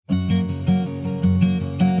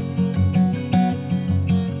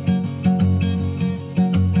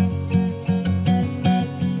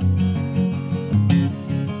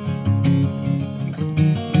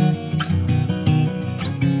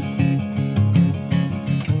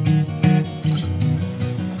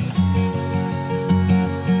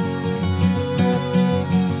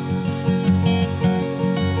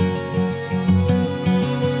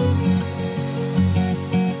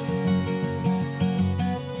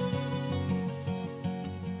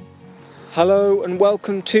Hello and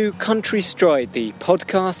welcome to Country Stride, the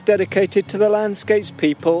podcast dedicated to the landscapes,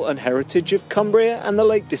 people and heritage of Cumbria and the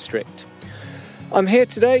Lake District. I'm here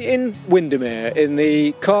today in Windermere in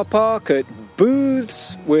the car park at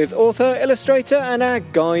Booths with author, illustrator and our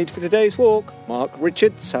guide for today's walk, Mark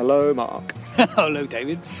Richards. Hello, Mark. Hello,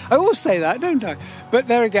 David. I always say that, don't I? But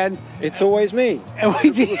there again... It's always me.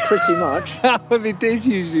 Pretty much. Well, it is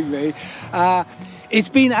usually me. It's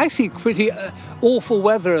been actually pretty awful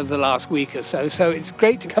weather over the last week or so, so it's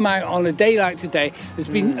great to come out on a day like today. There's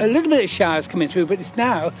been a little bit of showers coming through, but it's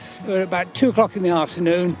now, we're about 2 o'clock in the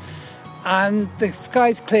afternoon, and the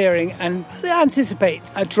sky's clearing, and I anticipate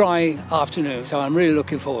a dry afternoon, so I'm really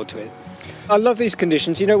looking forward to it. I love these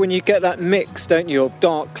conditions. You know, when you get that mix, don't you, of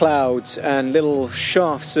dark clouds and little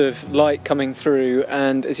shafts of light coming through,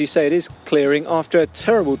 and as you say, it is clearing after a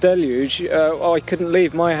terrible deluge. I couldn't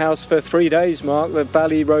leave my house for 3 days, Mark. The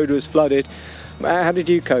Valley Road was flooded. How did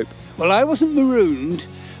you cope? Well, I wasn't marooned,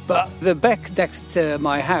 but the beck next to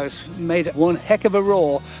my house made one heck of a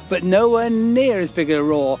roar, but nowhere near as big a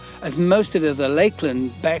roar as most of the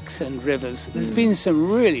Lakeland becks and rivers. There's been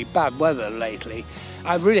some really bad weather lately.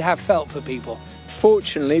 I really have felt for people.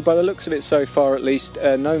 Fortunately, by the looks of it so far at least,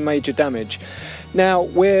 no major damage. Now,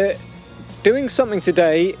 we're doing something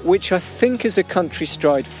today which I think is a Country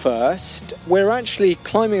Stride first. We're actually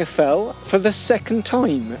climbing a fell for the second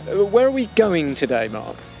time. Where are we going today,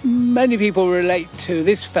 Mark? Many people relate to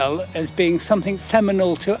this fell as being something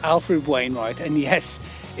seminal to Alfred Wainwright, and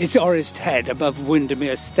yes, it's Orist Head above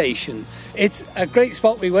Windermere Station. It's a great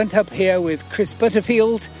spot. We went up here with Chris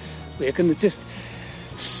Butterfield. We're going to just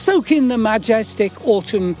soak in the majestic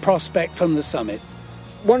autumn prospect from the summit.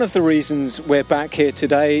 One of the reasons we're back here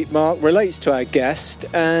today, Mark, relates to our guest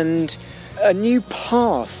and a new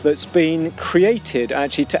path that's been created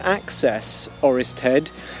actually to access Orist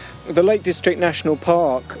Head. The Lake District National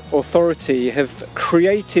Park Authority have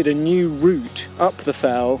created a new route up the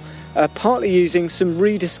fell, partly using some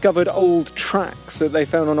rediscovered old tracks that they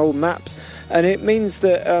found on old maps, and it means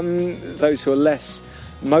that those who are less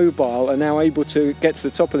mobile are now able to get to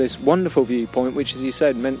the top of this wonderful viewpoint, which, as you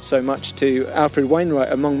said, meant so much to Alfred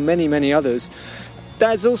Wainwright among many, many others.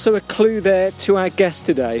 There's also a clue there to our guest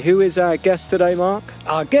today. Who is our guest today, Mark?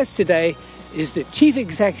 Our guest today is the Chief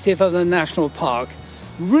Executive of the National Park,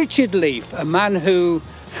 Richard Leaf, a man who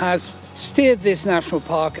has steered this national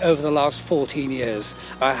park over the last 14 years.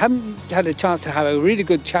 I haven't had a chance to have a really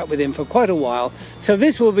good chat with him for quite a while, so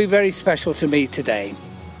this will be very special to me today.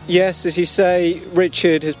 Yes, as you say,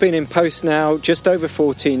 Richard has been in post now just over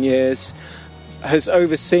 14 years, has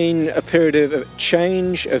overseen a period of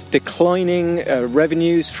change, of declining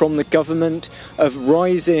revenues from the government, of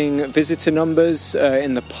rising visitor numbers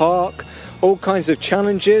in the park, all kinds of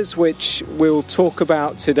challenges which we'll talk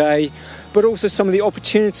about today, but also some of the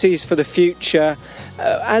opportunities for the future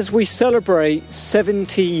as we celebrate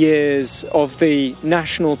 70 years of the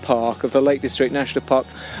National Park, of the Lake District National Park.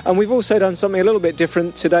 And we've also done something a little bit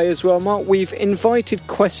different today as well, Mark. We've invited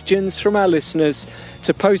questions from our listeners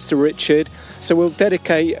to post to Richard, so we'll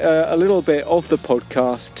dedicate a little bit of the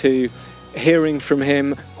podcast to hearing from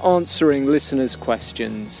him, answering listeners'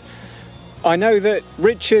 questions. I know that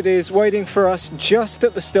Richard is waiting for us just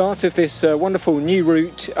at the start of this wonderful new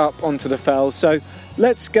route up onto the fell. So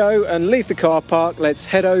let's go and leave the car park. Let's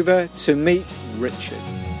head over to meet Richard.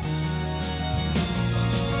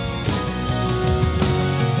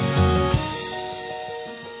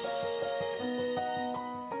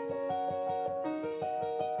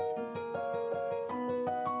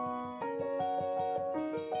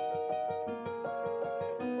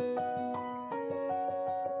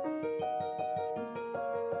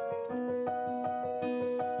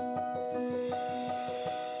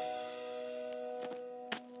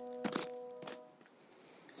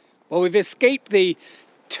 Well, we've escaped the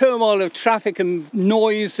turmoil of traffic and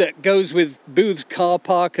noise that goes with Booth's car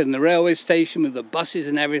park and the railway station with the buses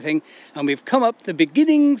and everything, and we've come up the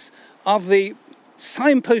beginnings of the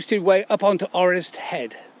signposted way up onto Orist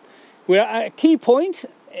Head. We're at a key point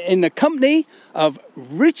in the company of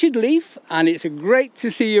Richard Leaf, and it's great to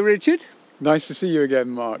see you, Richard. Nice to see you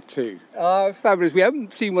again, Mark, too. Fabulous. We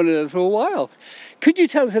haven't seen one another for a while. Could you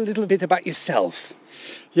tell us a little bit about yourself?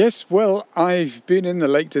 Yes, well, I've been in the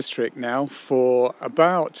Lake District now for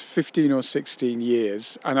about 15 or 16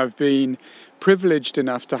 years, and I've been privileged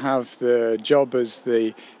enough to have the job as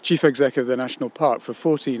the Chief Executive of the National Park for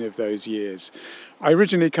 14 of those years. I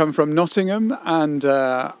originally come from Nottingham, and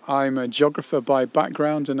I'm a geographer by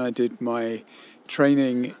background, and I did my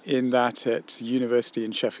training in that at University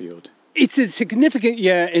in Sheffield. It's a significant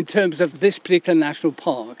year in terms of this particular national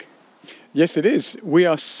park. Yes, it is. We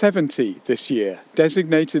are 70 this year,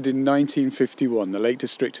 designated in 1951. The Lake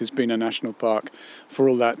District has been a national park for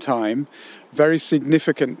all that time. Very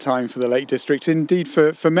significant time for the Lake District, indeed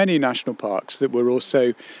for many national parks that were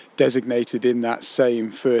also designated in that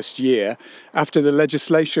same first year, after the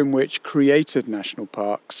legislation which created national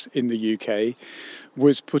parks in the UK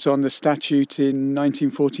was put on the statute in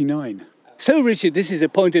 1949. So, Richard, this is a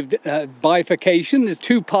point of bifurcation. There's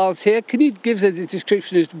two paths here. Can you give us a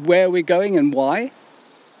description as to where we're going and why?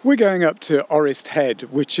 We're going up to Orist Head,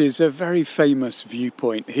 which is a very famous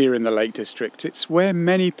viewpoint here in the Lake District. It's where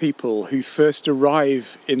many people who first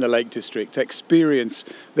arrive in the Lake District experience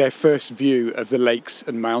their first view of the lakes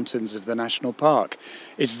and mountains of the national park.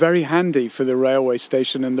 It's very handy for the railway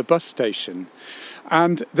station and the bus station.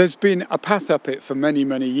 And there's been a path up it for many,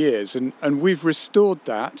 many years, and we've restored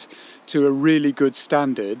that to a really good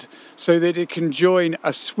standard so that it can join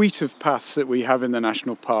a suite of paths that we have in the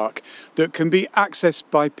national park that can be accessed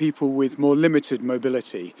by people with more limited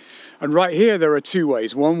mobility. And right here there are two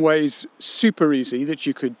ways. One way is super easy, that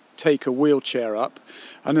you could take a wheelchair up,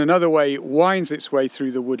 and another way winds its way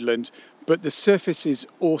through the woodland, but the surface is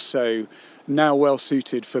also now well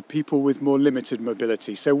suited for people with more limited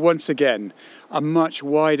mobility. So once again, a much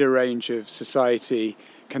wider range of society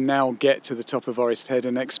can now get to the top of Orist Head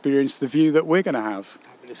and experience the view that we're going to have.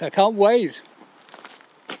 I can't wait.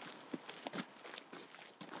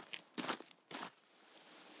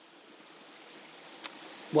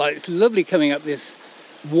 Well, it's lovely coming up this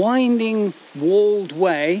winding, walled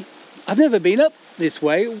way. I've never been up this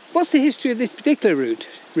way. What's the history of this particular route,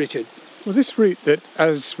 Richard? Well, this route that,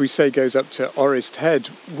 as we say, goes up to Orist Head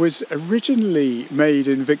was originally made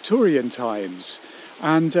in Victorian times,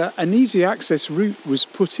 and an easy access route was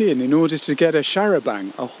put in order to get a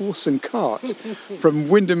charabanc, a horse and cart, from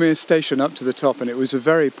Windermere Station up to the top, and it was a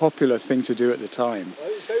very popular thing to do at the time.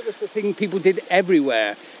 That was the thing people did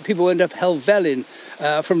everywhere. People went up Helvellyn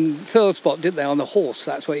from Thurlespot, didn't they, on the horse?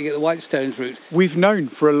 That's where you get the Whitestones route. We've known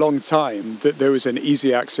for a long time that there was an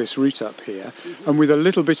easy access route up here, and with a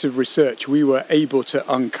little bit of research we were able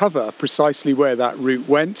to uncover precisely where that route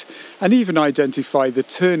went and even identify the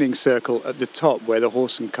turning circle at the top where the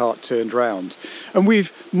horse and cart turned round. And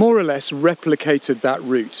we've more or less replicated that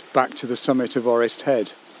route back to the summit of Orist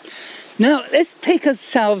Head. Now, let's take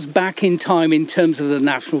ourselves back in time in terms of the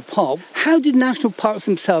national park. How did national parks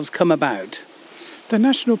themselves come about? The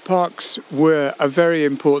national parks were a very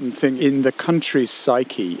important thing in the country's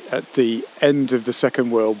psyche at the end of the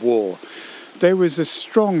Second World War. There was a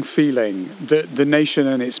strong feeling that the nation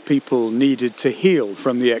and its people needed to heal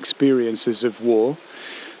from the experiences of war.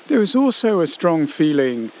 There was also a strong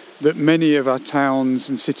feeling that many of our towns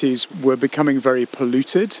and cities were becoming very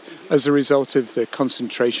polluted as a result of the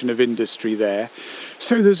concentration of industry there.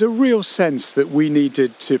 So there's a real sense that we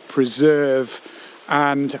needed to preserve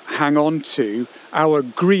and hang on to our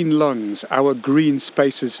green lungs, our green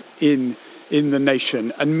spaces in the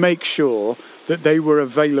nation, and make sure that they were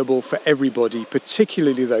available for everybody,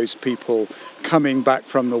 particularly those people coming back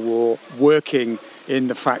from the war, working in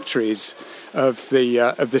the factories of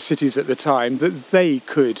the cities at the time, that they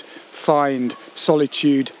could find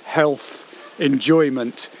solitude, health,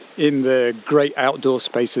 enjoyment in the great outdoor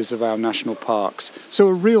spaces of our national parks. So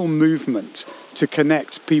a real movement to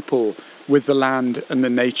connect people with the land and the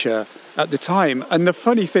nature at the time. And the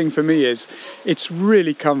funny thing for me is it's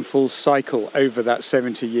really come full cycle over that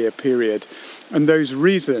 70-year period. And those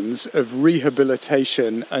reasons of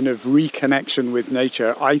rehabilitation and of reconnection with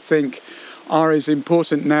nature, I think, are as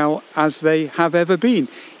important now as they have ever been.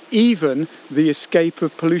 Even the escape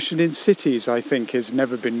of pollution in cities, I think, has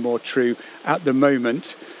never been more true at the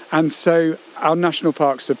moment. And so our national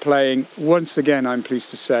parks are playing, once again, I'm pleased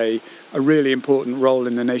to say, a really important role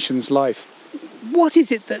in the nation's life. What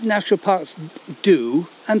is it that national parks do,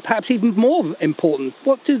 and perhaps even more important,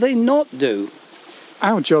 what do they not do?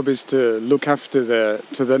 Our job is to look after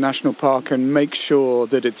the national park and make sure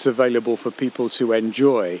that it's available for people to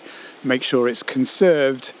enjoy, make sure it's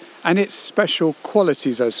conserved, and its special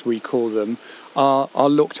qualities, as we call them, are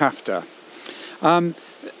looked after.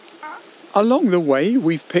 Along the way,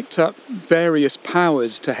 we've picked up various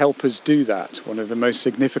powers to help us do that. One of the most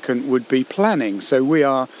significant would be planning. So we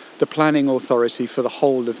are the planning authority for the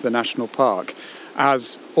whole of the national park,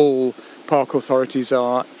 as all park authorities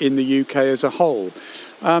are in the UK as a whole.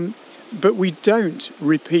 But we don't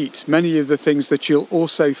repeat many of the things that you'll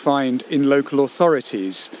also find in local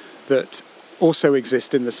authorities that also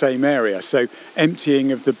exist in the same area. So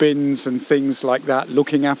emptying of the bins and things like that,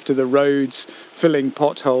 looking after the roads, filling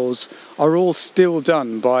potholes, are all still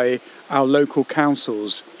done by our local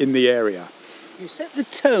councils in the area. You set the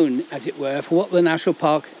tone, as it were, for what the national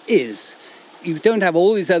park is. You don't have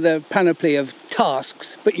all these other panoply of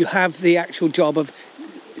tasks, but you have the actual job of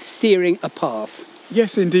steering a path.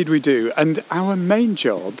 Yes, indeed we do. And our main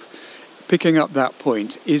job, picking up that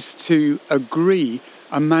point, is to agree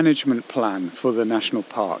a management plan for the national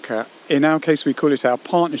park. In our case, we call it our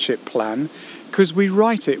partnership plan, because we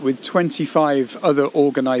write it with 25 other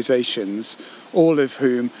organisations, all of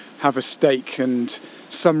whom have a stake and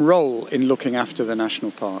some role in looking after the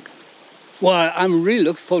national park. Well, I'm really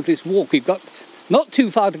looking forward to this walk. We've got not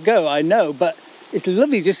too far to go, I know, but it's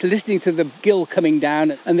lovely just listening to the gill coming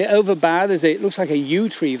down, and the overbow, it looks like a yew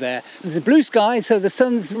tree there. There's a blue sky, so the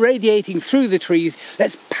sun's radiating through the trees.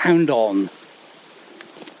 Let's pound on.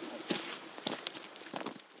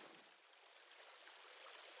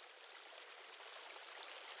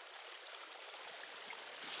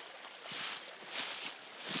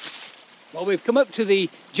 Well, we've come up to the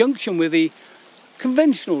junction with the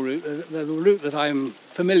conventional route, the route that I'm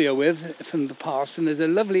familiar with from the past, and there's a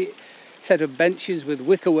lovely set of benches with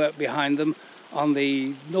wickerwork behind them on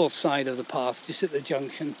the north side of the path, just at the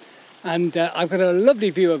junction. And I've got a lovely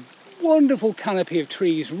view of wonderful canopy of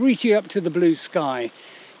trees reaching up to the blue sky.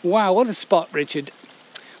 Wow, what a spot, Richard.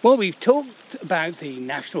 Well, we've talked about the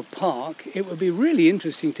national park. It would be really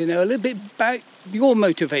interesting to know a little bit about your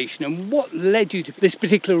motivation and what led you to this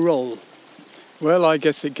particular role. Well, I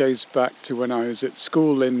guess it goes back to when I was at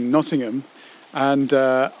school in Nottingham, and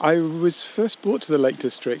I was first brought to the Lake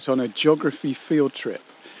District on a geography field trip.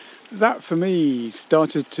 That, for me,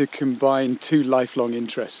 started to combine two lifelong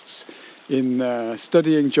interests in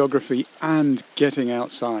studying geography and getting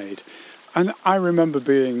outside. And I remember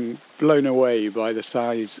being blown away by the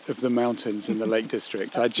size of the mountains in the Lake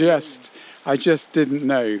District. I just didn't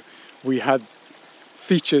know we had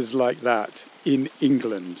features like that in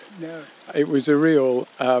England. No. It was a real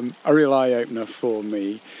eye-opener for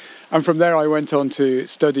me. And from there I went on to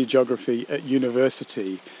study geography at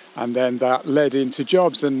university, and then that led into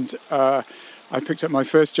jobs, and I picked up my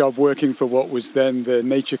first job working for what was then the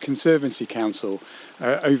Nature Conservancy Council.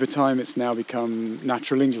 Over time it's now become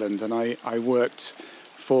Natural England, and I worked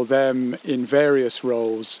for them in various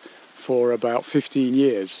roles for about 15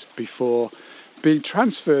 years before being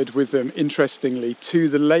transferred with them, interestingly, to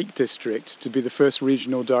the Lake District to be the first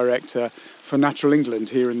regional director for Natural England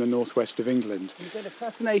here in the northwest of England. You've got a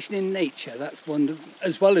fascination in nature, that's wonderful,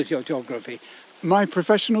 as well as your geography. My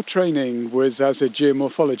professional training was as a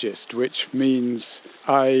geomorphologist, which means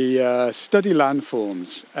I study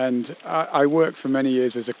landforms, and I worked for many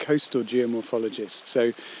years as a coastal geomorphologist.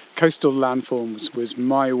 So coastal landforms was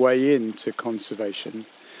my way into conservation.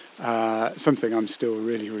 Something I'm still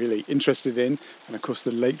really, really interested in. And of course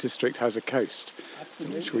the Lake District has a coast,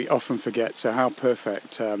 Absolutely. Which we often forget. So how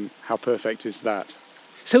perfect is that?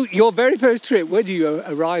 So your very first trip, where do you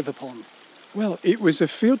arrive upon? Well, it was a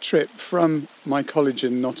field trip from my college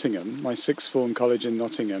in Nottingham, my sixth form college in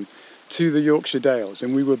Nottingham, to the Yorkshire Dales.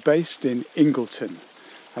 And we were based in Ingleton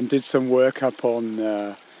and did some work up on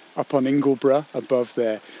Ingleborough above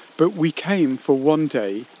there. But we came for one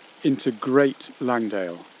day into Great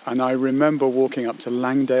Langdale. And I remember walking up to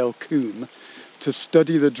Langdale Combe to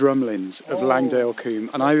study the drumlins of Langdale Combe,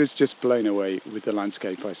 and I was just blown away with the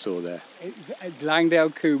landscape I saw there. Langdale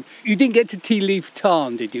Combe. You didn't get to Tea Leaf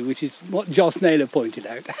Tarn, did you? Which is what Joss Naylor pointed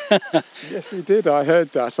out. Yes, he did. I heard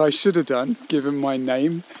that. I should have done, given my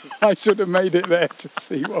name. I should have made it there to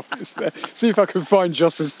see what was there. See if I could find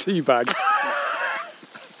Joss's tea bag.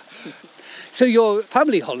 So your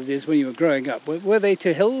family holidays when you were growing up, were they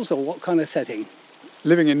to hills or what kind of setting?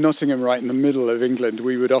 Living in Nottingham, right in the middle of England,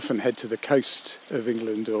 we would often head to the coast of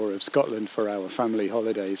England or of Scotland for our family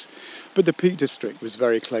holidays. But the Peak District was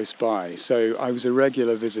very close by, so I was a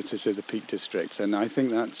regular visitor to the Peak District, and I think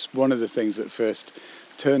that's one of the things that first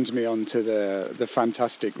turned me on to the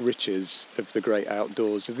fantastic riches of the great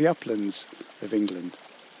outdoors of the uplands of England.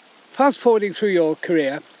 Fast forwarding through your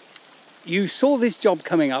career, you saw this job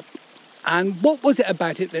coming up, and what was it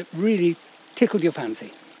about it that really tickled your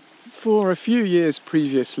fancy? For a few years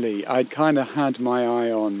previously, I'd kind of had my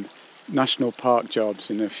eye on national park jobs,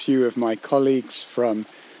 and a few of my colleagues from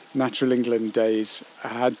Natural England days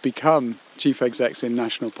had become chief execs in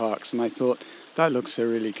national parks, and I thought that looks a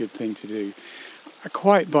really good thing to do.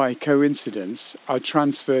 Quite by coincidence, I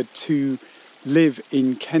transferred to live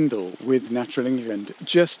in Kendal with Natural England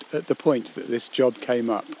just at the point that this job came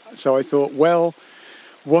up. So I thought, well,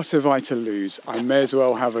 what have I to lose? I may as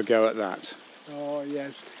well have a go at that. Oh,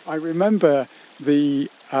 yes. I remember the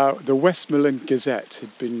Westmoreland Gazette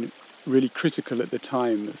had been really critical at the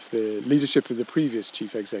time of the leadership of the previous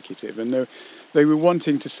chief executive, and they were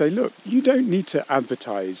wanting to say, look, you don't need to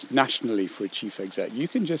advertise nationally for a chief exec. You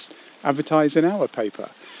can just advertise in our paper.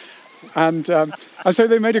 And so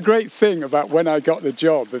they made a great thing about when I got the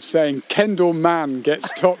job of saying Kendall Mann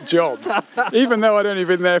gets top job, even though I'd only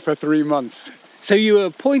been there for 3 months. So you were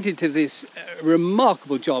appointed to this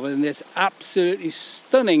remarkable job in this absolutely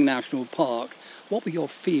stunning national park. What were your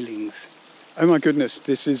feelings? Oh my goodness,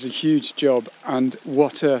 this is a huge job, and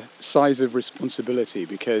what a size of responsibility,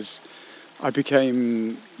 because I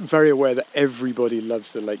became very aware that everybody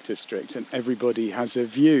loves the Lake District and everybody has a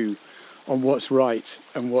view on what's right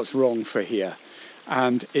and what's wrong for here.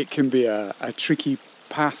 And it can be a tricky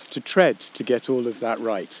path to tread to get all of that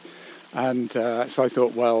right. And so I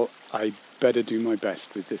thought, well, I better do my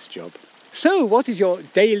best with this job. So what is your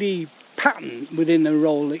daily pattern within the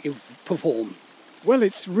role that you perform? Well,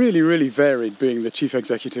 it's really, really varied being the chief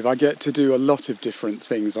executive. I get to do a lot of different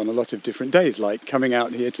things on a lot of different days, like coming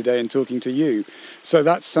out here today and talking to you. So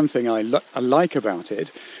that's something I like about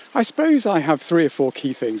it. I suppose I have 3 or 4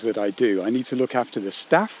 key things that I do. I need to look after the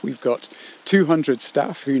staff. We've got 200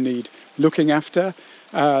 staff who need looking after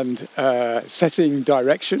and setting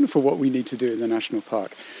direction for what we need to do in the national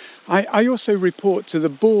park. I also report to the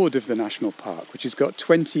board of the National Park, which has got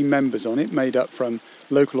 20 members on it, made up from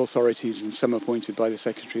local authorities and some appointed by the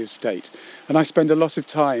Secretary of State. And I spend a lot of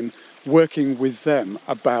time working with them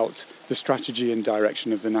about the strategy and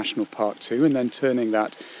direction of the National Park too, and then turning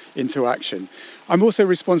that into action. I'm also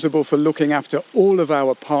responsible for looking after all of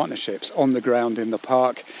our partnerships on the ground in the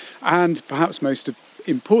park, and perhaps most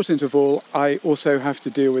important of all, I also have to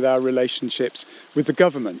deal with our relationships with the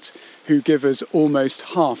government, who give us almost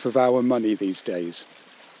half of our money these days.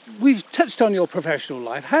 We've touched on your professional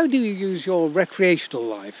life. How do you use your recreational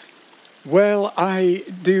life? Well, I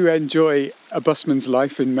do enjoy a busman's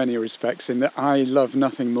life in many respects, in that I love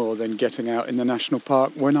nothing more than getting out in the national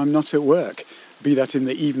park when I'm not at work, be that in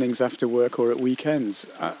the evenings after work or at weekends.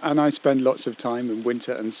 And I spend lots of time in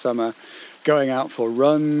winter and summer going out for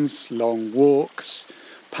runs, long walks,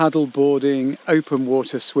 paddle boarding, open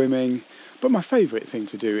water swimming. But my favourite thing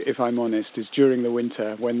to do, if I'm honest, is during the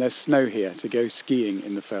winter when there's snow here, to go skiing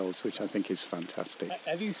in the fells, which I think is fantastic.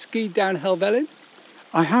 Have you skied down Helvellyn?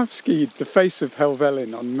 I have skied the face of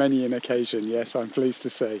Helvellyn on many an occasion, yes, I'm pleased to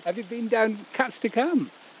say. Have you been down Catsteigh Cam?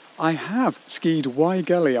 I have skied Wye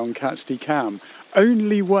Gully on Catsteigh Cam.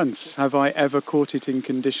 Only once have I ever caught it in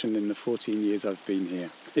condition in the 14 years I've been here.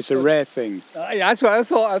 It's a rare thing. Yeah, that's what I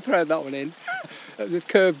thought. I'd throw that one in. That was a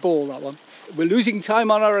curved ball, that one. We're losing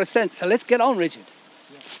time on our ascent, so let's get on, Richard.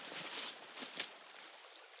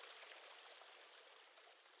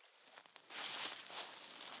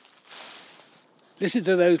 Listen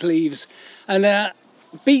to those leaves. And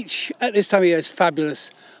beach at this time of year is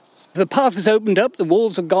fabulous. The path has opened up, the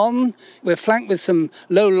walls are gone. We're flanked with some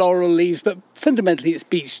low laurel leaves, but fundamentally it's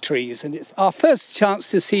beech trees. And it's our first chance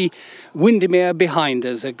to see Windermere behind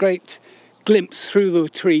us, a great glimpse through the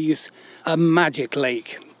trees, a magic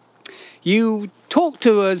lake. You talked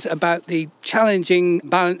to us about the challenging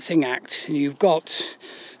balancing act. You've got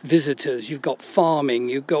visitors, you've got farming,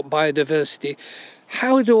 you've got biodiversity.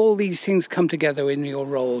 How do all these things come together in your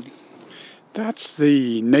role? That's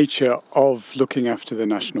the nature of looking after the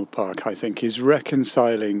national park, I think, is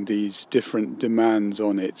reconciling these different demands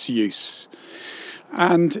on its use.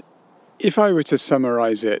 And if I were to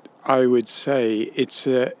summarise it, I would say it's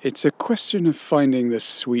a question of finding the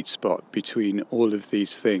sweet spot between all of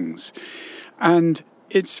these things. And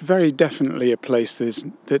it's very definitely a place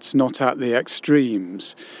that's not at the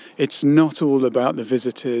extremes. It's not all about the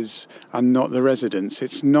visitors and not the residents.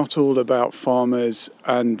 It's not all about farmers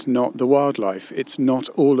and not the wildlife. It's not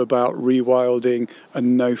all about rewilding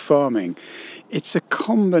and no farming. It's a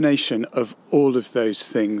combination of all of those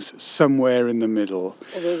things somewhere in the middle.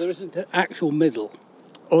 Although there isn't an actual middle.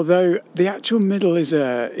 Although the actual middle is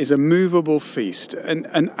a movable feast,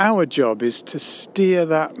 and our job is to steer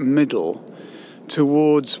that middle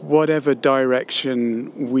towards whatever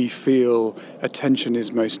direction we feel attention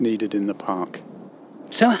is most needed in the park.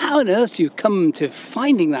 So how on earth do you come to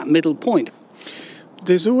finding that middle point?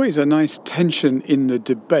 There's always a nice tension in the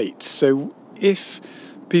debate. So if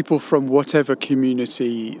people from whatever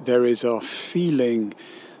community there is are feeling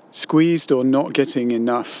squeezed or not getting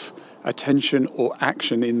enough attention or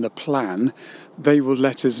action in the plan, they will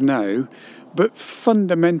let us know. But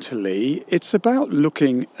fundamentally, it's about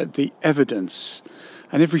looking at the evidence.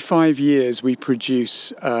 And every 5 years we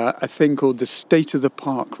produce a thing called the State of the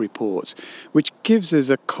Park report, which gives us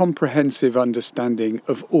a comprehensive understanding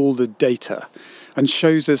of all the data. and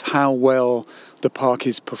shows us how well the park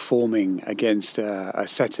is performing against a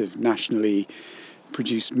set of nationally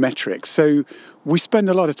produced metrics. So we spend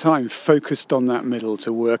a lot of time focused on that middle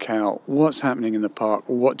to work out what's happening in the park,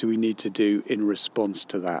 what do we need to do in response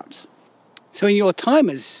to that. So in your time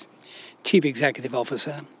as Chief Executive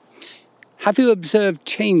Officer, have you observed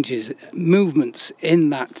changes, movements in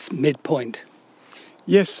that midpoint?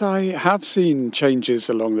 Yes, I have seen changes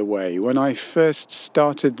along the way. When I first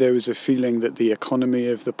started, there was a feeling that the economy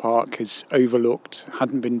of the park is overlooked,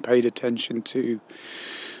 hadn't been paid attention to.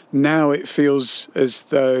 Now it feels as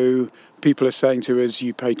though people are saying to us,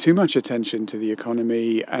 you pay too much attention to the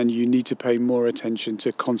economy and you need to pay more attention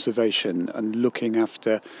to conservation and looking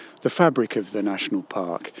after the fabric of the national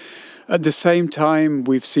park. At the same time,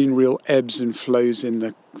 we've seen real ebbs and flows in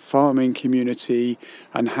the farming community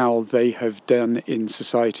and how they have done in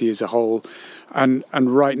society as a whole. And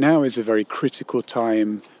right now is a very critical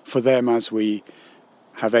time for them as we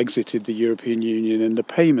have exited the European Union, and the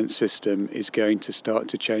payment system is going to start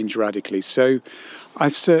to change radically. So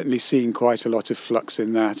I've certainly seen quite a lot of flux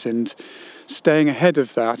in that, and staying ahead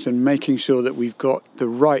of that and making sure that we've got the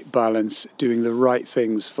right balance, doing the right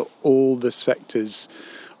things for all the sectors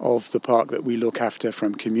of the park that we look after,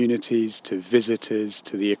 from communities to visitors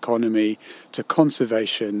to the economy to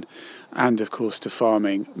conservation and of course to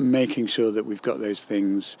farming. Making sure that we've got those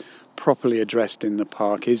things properly addressed in the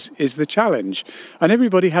park is the challenge, and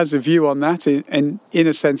everybody has a view on that, and in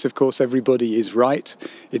a sense, of course, everybody is right.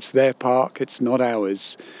 It's their park, it's not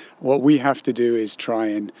ours. What we have to do is try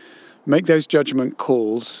and make those judgment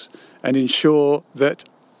calls and ensure that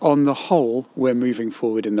on the whole we're moving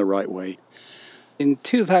forward in the right way. In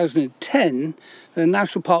 2010, the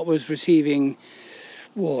National Park was receiving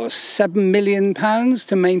 £7 million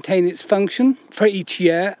to maintain its function for each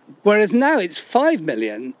year, whereas now it's £5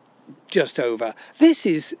 million, just over. This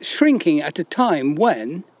is shrinking at a time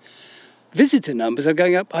when visitor numbers are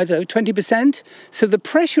going up, 20%. So the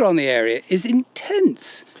pressure on the area is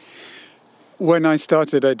intense. When I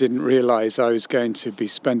started, I didn't realise I was going to be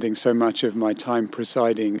spending so much of my time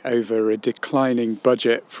presiding over a declining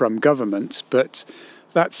budget from government, but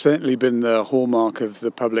that's certainly been the hallmark of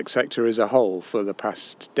the public sector as a whole for the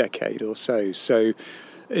past decade or so. So,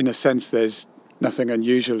 in a sense, there's nothing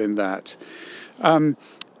unusual in that.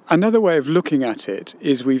 Another way of looking at it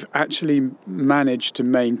is we've actually managed to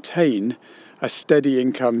maintain a steady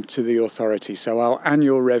income to the authority. So our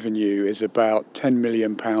annual revenue is about £10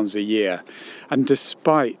 million a year. And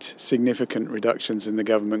despite significant reductions in the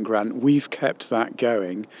government grant, we've kept that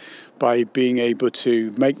going by being able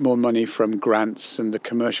to make more money from grants and the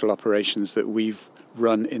commercial operations that we've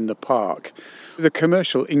run in the park. The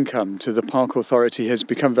commercial income to the Park Authority has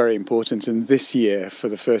become very important, and this year, for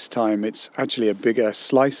the first time, it's actually a bigger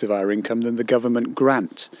slice of our income than the government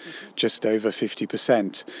grant, just over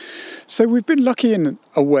 50%. So we've been lucky in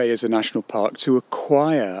a way as a national park to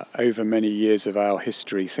acquire over many years of our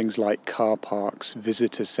history things like car parks,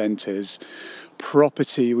 visitor centres,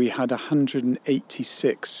 property. We had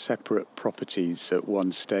 186 separate properties at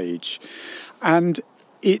one stage, and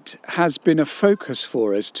it has been a focus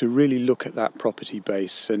for us to really look at that property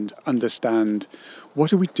base and understand,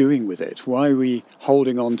 what are we doing with it? Why are we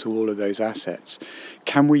holding on to all of those assets?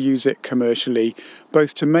 Can we use it commercially,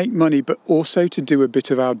 both to make money but also to do a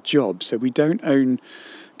bit of our job? So we don't own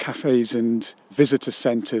cafes and visitor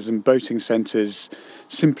centres and boating centres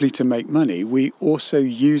simply to make money. We also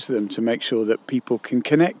use them to make sure that people can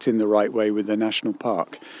connect in the right way with the national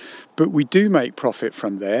park. But we do make profit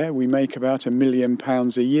from there. We make about £1 million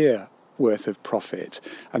a year worth of profit.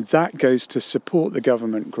 And that goes to support the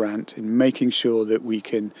government grant in making sure that we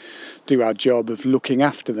can do our job of looking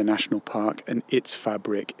after the national park and its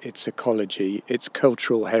fabric, its ecology, its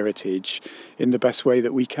cultural heritage in the best way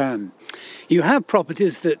that we can. You have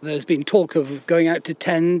properties that there's been talk of going out to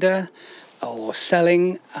tender or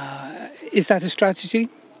selling. Is that a strategy?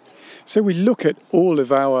 So we look at all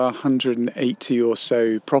of our 180 or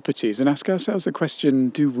so properties and ask ourselves the question,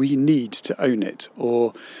 do we need to own it,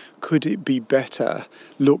 or could it be better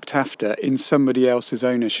looked after in somebody else's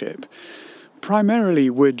ownership? Primarily,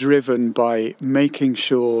 we're driven by making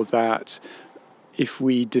sure that if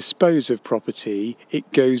we dispose of property,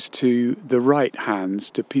 it goes to the right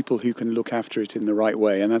hands, to people who can look after it in the right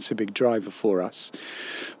way, and that's a big driver for us.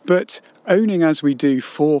 But owning, as we do,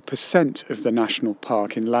 4% of the national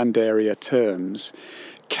park in land area terms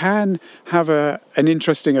can have an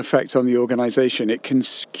interesting effect on the organisation. It can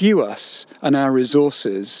skew us and our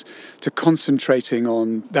resources to concentrating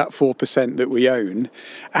on that 4% that we own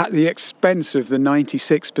at the expense of the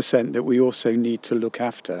 96% that we also need to look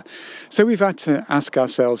after. So we've had to ask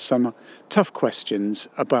ourselves some tough questions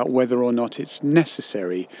about whether or not it's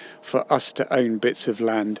necessary for us to own bits of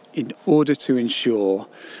land in order to ensure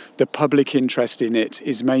the public interest in it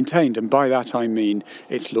is maintained. And by that I mean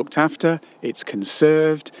it's looked after, it's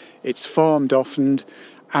conserved, it's farmed often,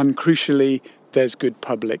 and crucially, there's good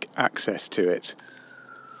public access to it.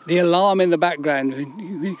 The alarm in the background,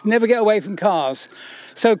 we never get away from cars.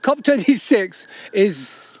 So COP26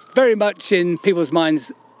 is very much in people's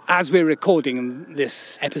minds as we're recording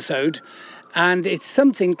this episode, and it's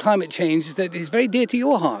something, climate change, that is very dear to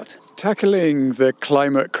your heart. Tackling the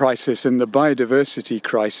climate crisis and the biodiversity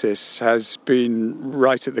crisis has been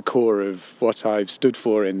right at the core of what I've stood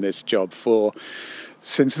for in this job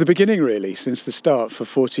since the beginning, really, since the start, for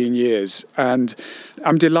 14 years. And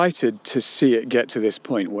I'm delighted to see it get to this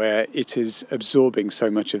point where it is absorbing so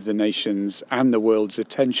much of the nation's and the world's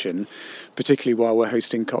attention, particularly while we're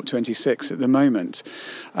hosting COP26 at the moment.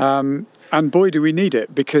 And boy, do we need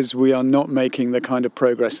it, because we are not making the kind of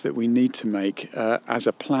progress that we need to make as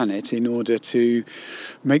a planet in order to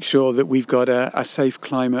make sure that we've got a safe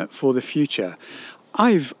climate for the future.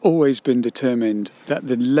 I've always been determined that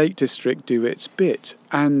the Lake District do its bit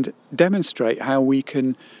and demonstrate how we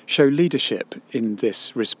can show leadership in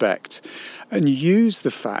this respect and use the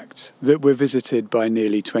fact that we're visited by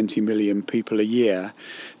nearly 20 million people a year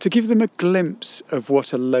to give them a glimpse of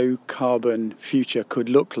what a low-carbon future could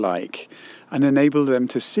look like and enable them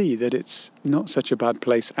to see that it's not such a bad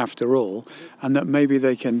place after all, and that maybe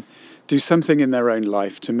they can do something in their own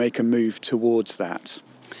life to make a move towards that.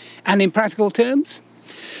 And in practical terms?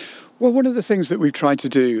 Well, one of the things that we've tried to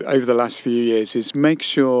do over the last few years is make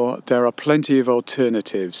sure there are plenty of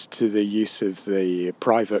alternatives to the use of the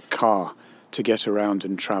private car to get around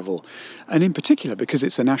and travel. And in particular, because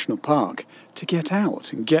it's a national park, to get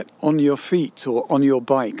out and get on your feet or on your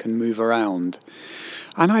bike and move around.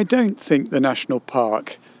 And I don't think the national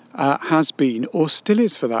park has been, or still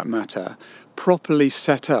is for that matter, properly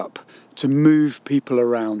set up to move people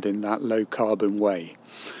around in that low-carbon way.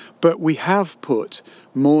 But we have put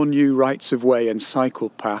more new rights of way and cycle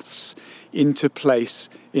paths into place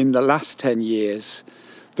in the last 10 years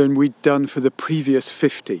than we'd done for the previous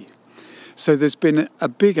 50. So there's been a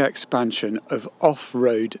big expansion of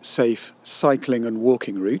off-road safe cycling and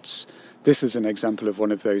walking routes. This is an example of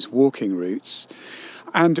one of those walking routes.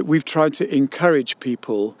 And we've tried to encourage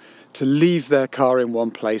people to leave their car in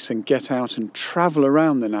one place and get out and travel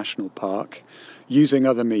around the national park using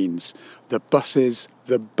other means, the buses,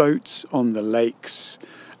 the boats on the lakes,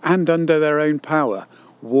 and under their own power,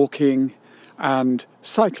 walking and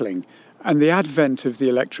cycling. And the advent of the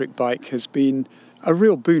electric bike has been a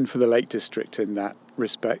real boon for the Lake District in that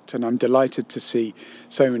respect, and I'm delighted to see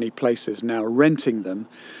so many places now renting them.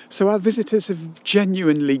 So our visitors have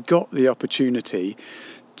genuinely got the opportunity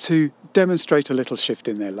to demonstrate a little shift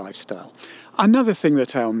in their lifestyle. Another thing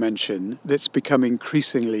that I'll mention that's become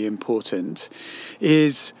increasingly important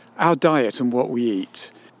is our diet and what we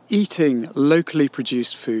eat. Eating locally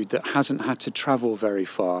produced food that hasn't had to travel very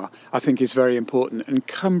far, I think, is very important. And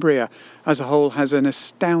Cumbria as a whole has an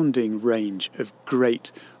astounding range of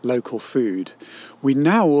great local food. We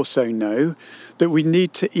now also know that we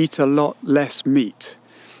need to eat a lot less meat.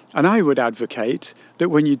 And I would advocate that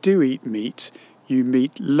when you do eat meat, you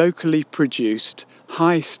meet locally produced,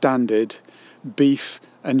 high standard beef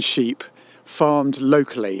and sheep farmed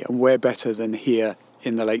locally, and where better than here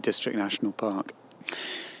in the Lake District National Park.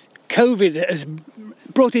 COVID has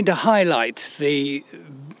brought into highlight the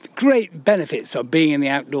great benefits of being in the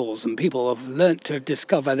outdoors, and people have learnt to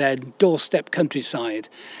discover their doorstep countryside.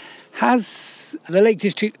 Has the Lake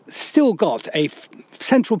District still got a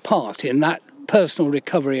central part in that personal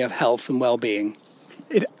recovery of health and well-being?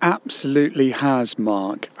 It absolutely has,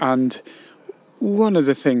 Mark. And one of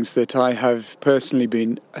the things that I have personally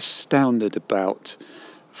been astounded about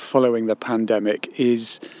following the pandemic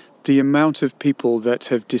is the amount of people that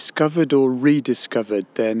have discovered or rediscovered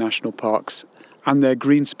their national parks and their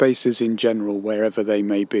green spaces in general, wherever they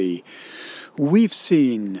may be. We've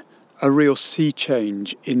seen a real sea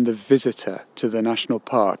change in the visitor to the national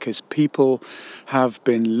park as people have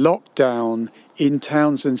been locked down in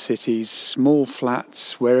towns and cities, small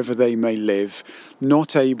flats, wherever they may live,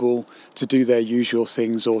 not able to do their usual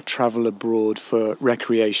things or travel abroad for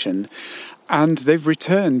recreation. And they've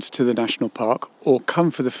returned to the national park or come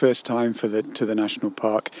for the first time to the national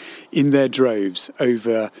park in their droves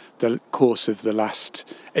over the course of the last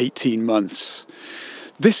 18 months.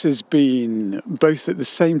 This has been both at the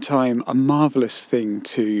same time a marvellous thing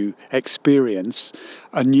to experience,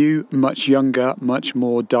 a new, much younger, much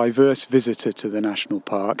more diverse visitor to the national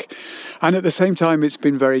park. And at the same time, it's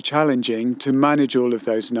been very challenging to manage all of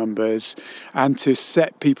those numbers and to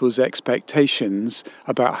set people's expectations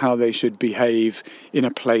about how they should behave in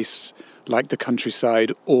a place like the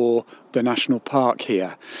countryside or the national park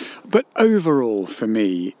here. But overall, for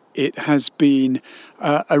me, it has been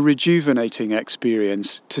a rejuvenating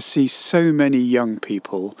experience to see so many young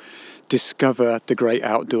people discover the great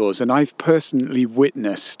outdoors. And I've personally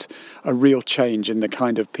witnessed a real change in the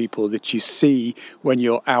kind of people that you see when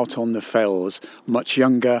you're out on the fells. Much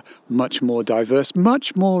younger, much more diverse,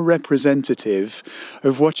 much more representative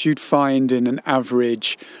of what you'd find in an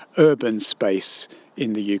average urban space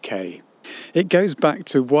in the UK. It goes back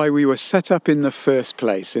to why we were set up in the first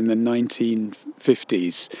place in the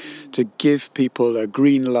 1950s, to give people a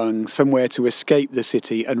green lung, somewhere to escape the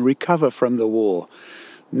city and recover from the war.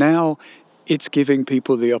 Now it's giving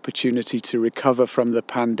people the opportunity to recover from the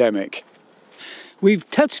pandemic. We've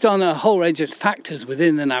touched on a whole range of factors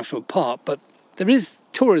within the national park, but there is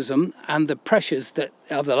tourism, and the pressures that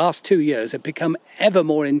of the last 2 years have become ever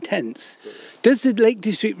more intense. Does the Lake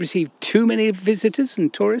District receive too many visitors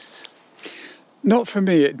and tourists? Not for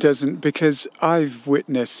me, it doesn't, because I've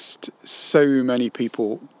witnessed so many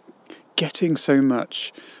people getting so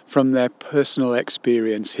much from their personal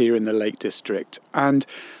experience here in the Lake District, and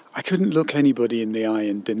I couldn't look anybody in the eye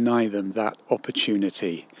and deny them that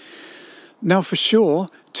opportunity. Now, for sure,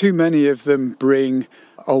 too many of them bring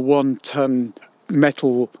a 1-ton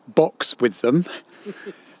metal box with them,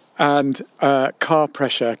 and car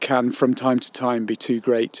pressure can from time to time be too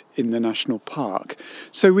great in the national park.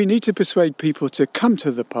 So we need to persuade people to come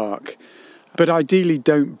to the park, but ideally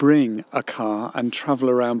don't bring a car and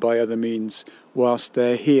travel around by other means whilst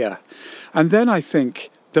they're here. And then I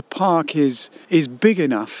think the park is big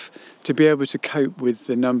enough to be able to cope with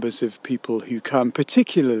the numbers of people who come,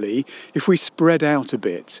 particularly if we spread out a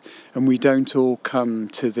bit and we don't all come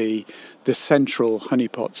to the central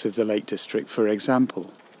honeypots of the Lake District, for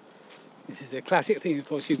example. This is a classic thing, of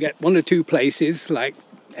course. You get one or two places, like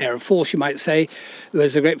Air Force, you might say,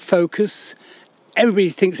 there's a great focus.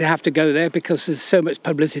 Everybody thinks they have to go there because there's so much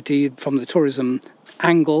publicity from the tourism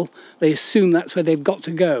angle. They assume that's where they've got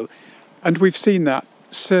to go. And we've seen that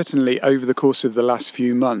certainly over the course of the last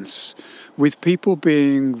few months, with people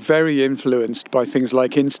being very influenced by things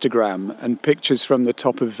like Instagram and pictures from the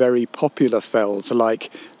top of very popular fells like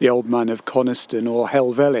the Old Man of Coniston or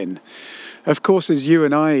Helvellyn. Of course, as you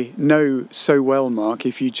and I know so well, Mark,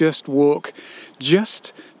 if you just walk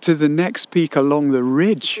just to the next peak along the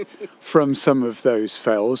ridge from some of those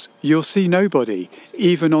fells, you'll see nobody,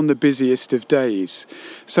 even on the busiest of days.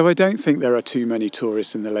 So I don't think there are too many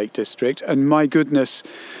tourists in the Lake District. And my goodness,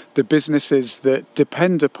 the businesses that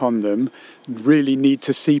depend upon them really need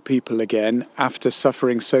to see people again after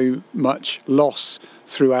suffering so much loss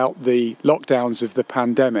throughout the lockdowns of the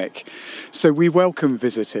pandemic. So we welcome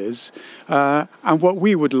visitors, and what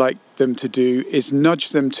we would like them to do is nudge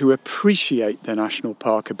them to appreciate the national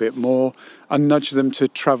park a bit more and nudge them to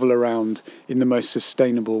travel around in the most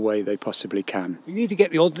sustainable way they possibly can. We need to get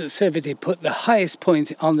the Ordnance Survey to put the highest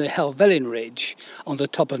point on the Helvellyn Ridge on the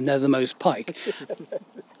top of Nethermost Pike.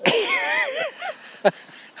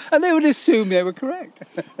 And they would assume they were correct.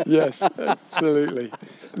 Yes, absolutely.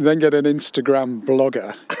 Then get an Instagram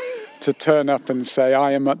blogger to turn up and say,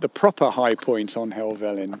 I am at the proper high point on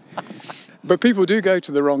Helvellyn. But people do go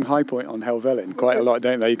to the wrong high point on Helvellyn quite a lot,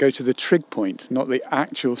 don't they? You go to the trig point, not the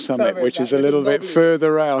actual summit, which is a little bit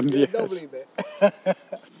further round. Yes.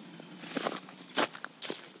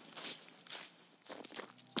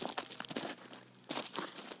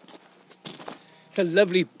 It's a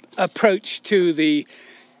lovely approach to the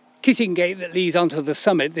Kissing Gate that leads onto the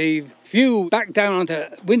summit. The view back down onto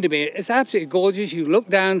Windermere is absolutely gorgeous. You look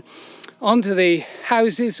down onto the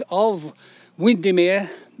houses of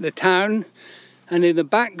Windermere, the town, and in the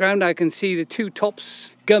background I can see the two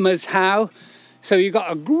tops, Gummers How. So you've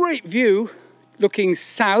got a great view looking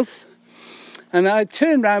south. And I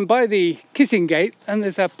turn round by the Kissing Gate and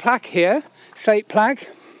there's a plaque here, slate plaque.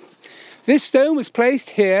 This stone was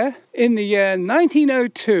placed here in the year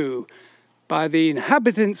 1902 by the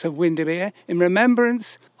inhabitants of Windermere in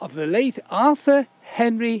remembrance of the late Arthur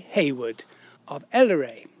Henry Hayward of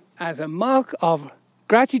Elleray, as a mark of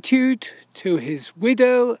gratitude to his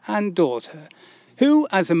widow and daughter, who,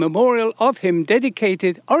 as a memorial of him,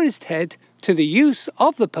 dedicated Orist Head to the use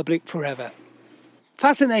of the public forever.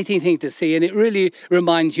 Fascinating thing to see, and it really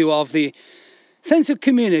reminds you of the sense of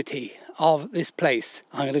community of this place.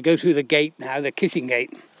 I'm going to go through the gate now, the Kissing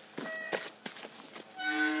Gate.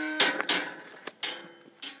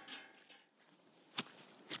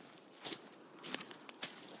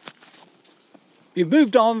 We've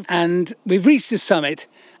moved on and we've reached the summit,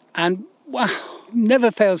 and wow,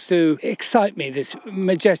 never fails to excite me, this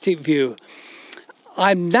majestic view.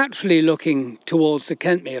 I'm naturally looking towards the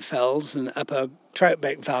Kentmere Fells and upper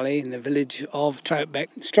Troutbeck Valley in the village of Troutbeck,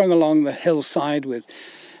 strung along the hillside with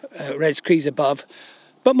Red's Crees above.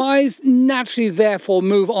 But my eyes naturally therefore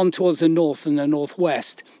move on towards the north and the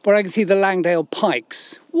northwest, where I can see the Langdale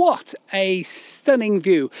Pikes. What a stunning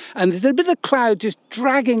view. And there's a bit of cloud just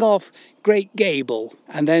dragging off Great Gable,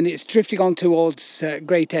 and then it's drifting on towards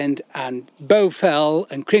Great End, and Bowfell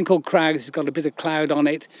and Crinkle Crags has got a bit of cloud on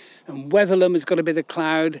it, and Wetherlam has got a bit of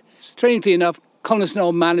cloud. Strangely enough, Coniston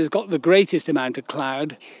Old Man has got the greatest amount of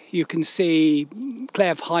cloud. You can see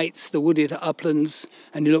Clare Heights, the wooded uplands,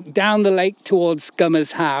 and you look down the lake towards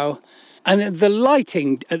Gummers How. And the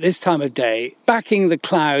lighting at this time of day, backing the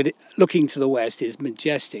cloud, looking to the west, is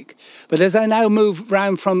majestic. But as I now move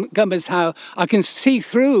round from Gummers How, I can see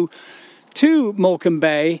through to Morecambe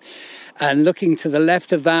Bay, and looking to the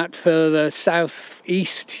left of that, further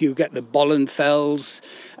southeast, you get the Bolland Fells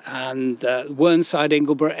and the Whernside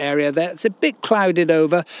Ingleborough area there. It's a bit clouded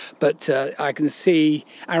over, but I can see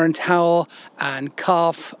Arrantower and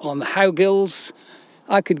Calf on the Howgills.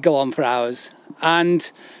 I could go on for hours.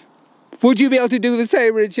 And would you be able to do the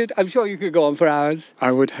same, Richard? I'm sure you could go on for hours.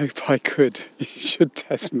 I would hope I could. You should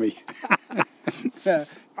test me. Yeah.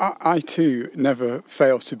 I too never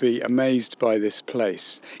fail to be amazed by this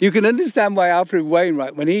place. You can understand why Alfred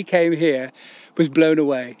Wainwright, when he came here, was blown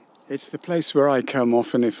away. It's the place where I come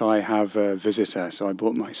often if I have a visitor. So I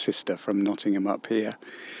brought my sister from Nottingham up here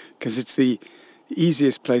because it's the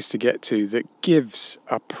easiest place to get to that gives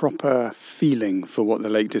a proper feeling for what the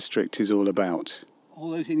Lake District is all about. All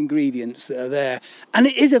those ingredients that are there. And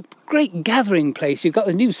it is a great gathering place. You've got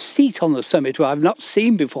the new seat on the summit, where I've not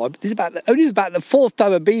seen before. This is only about the fourth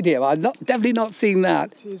time I've been here. I've definitely not seen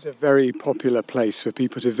that. It is a very popular place for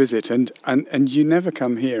people to visit, and you never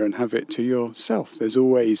come here and have it to yourself. There's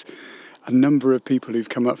always a number of people who've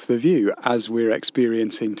come up for the view, as we're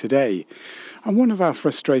experiencing today. And one of our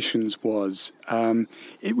frustrations was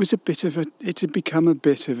it had become a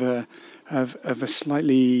bit of a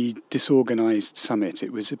slightly disorganised summit.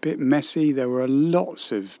 It was a bit messy. There were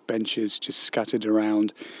lots of benches just scattered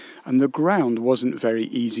around, and the ground wasn't very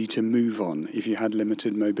easy to move on if you had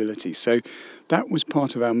limited mobility. So that was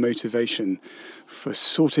part of our motivation for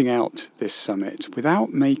sorting out this summit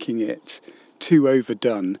without making it too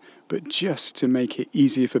overdone, but just to make it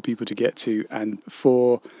easier for people to get to and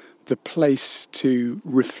for the place to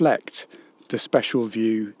reflect the special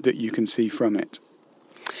view that you can see from it.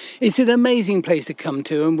 It's an amazing place to come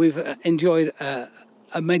to, and we've enjoyed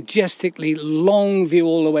a majestically long view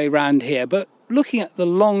all the way around here. But looking at the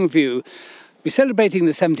long view, we're celebrating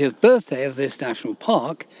the 70th birthday of this national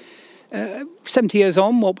park. 70 years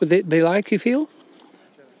on, what would it be like, you feel?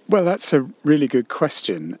 Well, that's a really good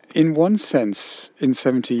question. In one sense, in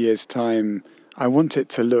 70 years' time, I want it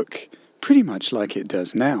to look pretty much like it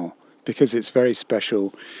does now, because it's very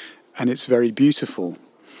special and it's very beautiful.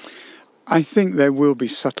 I think there will be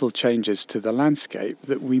subtle changes to the landscape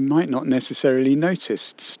that we might not necessarily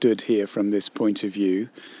notice stood here from this point of view,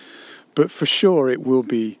 but for sure it will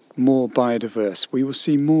be more biodiverse. We will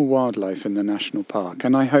see more wildlife in the national park,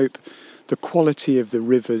 and I hope the quality of the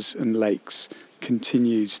rivers and lakes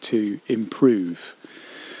continues to improve.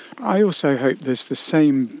 I also hope there's the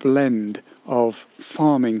same blend of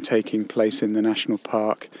farming taking place in the national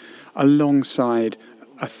park alongside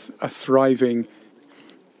a thriving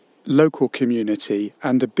local community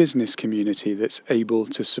and a business community that's able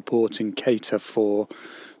to support and cater for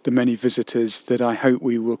the many visitors that I hope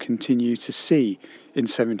we will continue to see in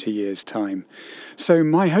 70 years' time. So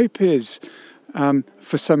my hope is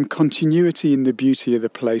for some continuity in the beauty of the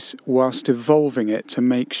place whilst evolving it to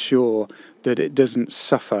make sure that it doesn't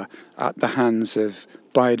suffer at the hands of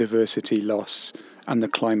biodiversity loss and the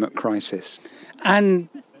climate crisis. And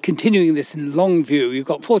continuing this in long view, you've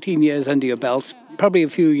got 14 years under your belt, probably a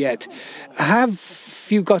few yet. Have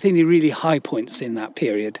you got any really high points in that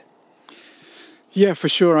period? Yeah, for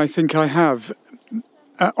sure. I think I have.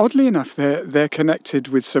 Oddly enough, they're connected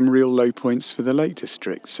with some real low points for the Lake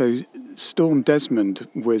District. So Storm Desmond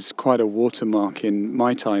was quite a watermark in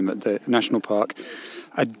my time at the National Park.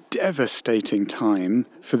 A devastating time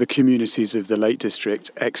for the communities of the Lake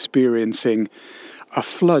District, experiencing a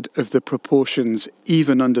flood of the proportions,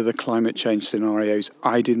 even under the climate change scenarios,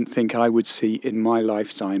 I didn't think I would see in my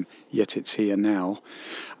lifetime, yet it's here now.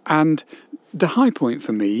 And the high point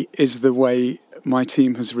for me is the way my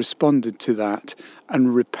team has responded to that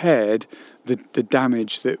and repaired the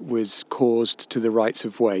damage that was caused to the rights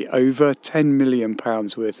of way. Over £10 million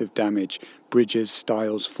worth of damage, bridges,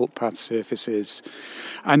 stiles, footpath surfaces,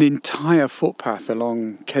 an entire footpath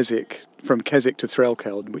along Keswick, from Keswick to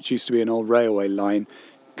Threlkeld, which used to be an old railway line,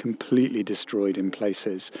 completely destroyed in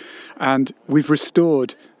places. And we've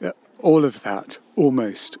restored all of that,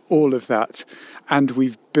 almost all of that, and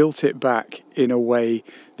we've built it back in a way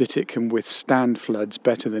that it can withstand floods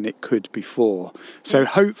better than it could before. So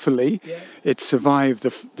hopefully it survived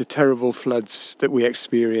the terrible floods that we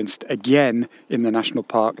experienced again in the national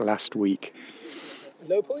park last week.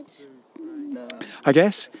 Low points? No. I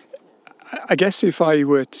guess if I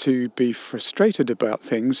were to be frustrated about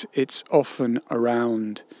things, it's often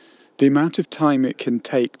around the amount of time it can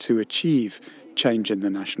take to achieve change in the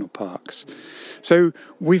national parks. So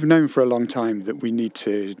we've known for a long time that we need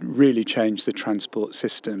to really change the transport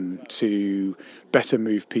system to better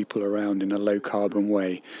move people around in a low carbon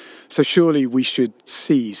way. So surely we should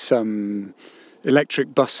see some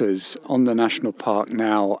electric buses on the national park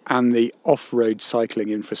now, and the off-road cycling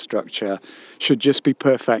infrastructure should just be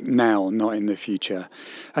perfect now, not in the future.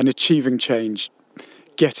 And achieving change,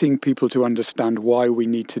 getting people to understand why we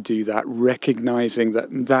need to do that, recognising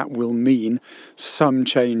that will mean some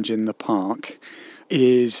change in the park,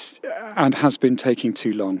 is and has been taking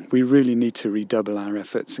too long. We really need to redouble our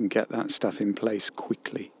efforts and get that stuff in place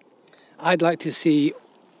quickly. I'd like to see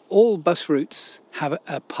all bus routes have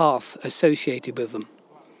a path associated with them,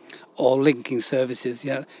 or linking services.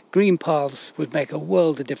 Green paths would make a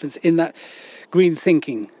world of difference in that green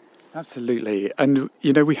thinking. Absolutely. And,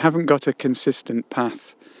 we haven't got a consistent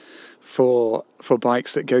path for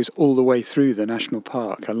bikes that goes all the way through the national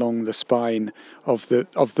park along the spine of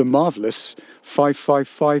the marvellous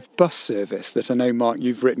 555 bus service that I know, Mark,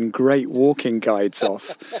 you've written great walking guides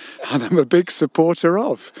of, and I'm a big supporter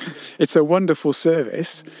of. It's a wonderful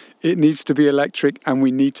service. It needs to be electric, and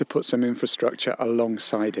we need to put some infrastructure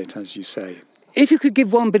alongside it, as you say. If you could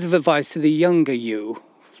give one bit of advice to the younger you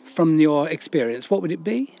from your experience, what would it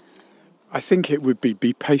be? I think it would be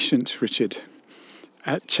patient, Richard.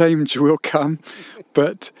 Change will come,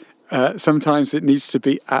 but sometimes it needs to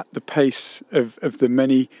be at the pace of the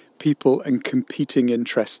many people and competing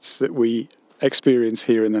interests that we experience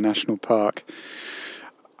here in the national park.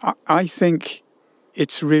 I think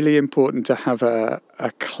it's really important to have a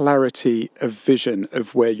clarity of vision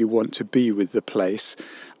of where you want to be with the place,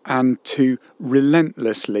 and to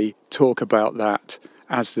relentlessly talk about that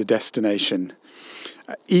as the destination.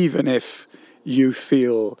 Even if you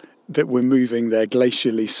feel that we're moving there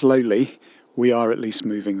glacially slowly, we are at least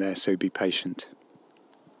moving there, so be patient.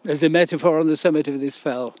 There's a metaphor on the summit of this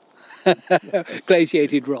fell.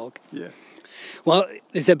 Glaciated rock. Yes. Well,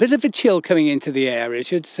 there's a bit of a chill coming into the air,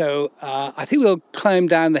 Richard, so I think we'll climb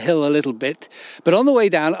down the hill a little bit. But on the way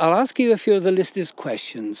down, I'll ask you a few of the listeners'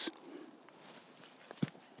 questions.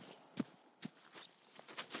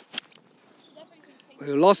 We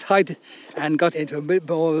lost height and got into a bit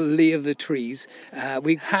more lee of the trees.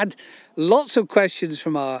 We had lots of questions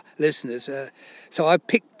from our listeners, so I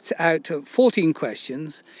picked out 14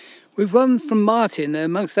 questions. We've one from Martin,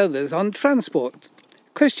 amongst others, on transport.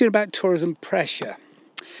 Question about tourism pressure.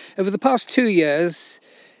 Over the past 2 years,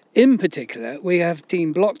 in particular, we have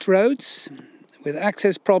seen blocked roads with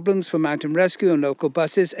access problems for mountain rescue and local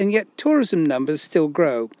buses, and yet tourism numbers still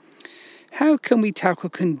grow. How can we tackle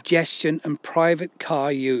congestion and private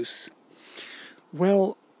car use?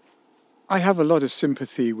 Well, I have a lot of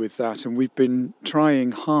sympathy with that, and we've been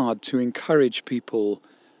trying hard to encourage people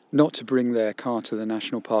not to bring their car to the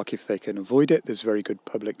national park if they can avoid it. There's very good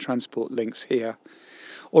public transport links here.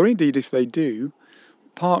 Or indeed, if they do,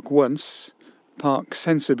 park once, park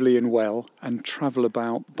sensibly and well, and travel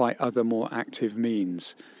about by other more active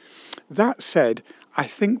means. That said, I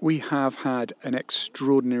think we have had an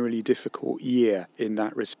extraordinarily difficult year in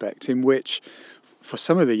that respect, in which for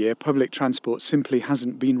some of the year public transport simply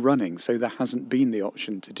hasn't been running, so there hasn't been the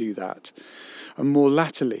option to do that. And more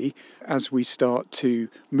latterly, as we start to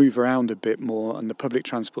move around a bit more and the public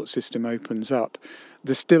transport system opens up,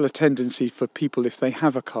 there's still a tendency for people, if they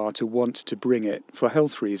have a car, to want to bring it for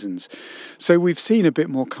health reasons. So we've seen a bit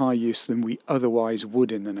more car use than we otherwise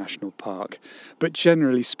would in the national park. But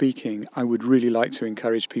generally speaking, I would really like to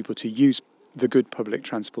encourage people to use the good public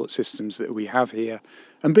transport systems that we have here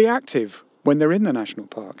and be active when they're in the national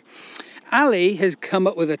park. Ali has come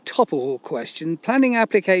up with a topical question. Planning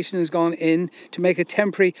application has gone in to make a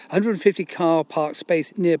temporary 150 car park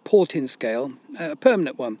space near Portinscale. a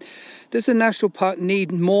permanent one. Does the national park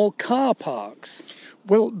need more car parks?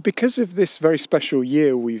 Well, because of this very special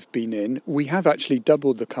year we've been in, we have actually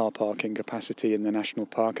doubled the car parking capacity in the national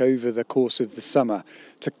park over the course of the summer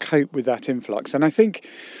to cope with that influx. And I think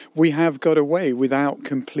we have got away without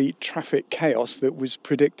complete traffic chaos that was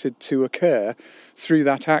predicted to occur through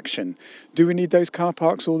that action. Do we need those car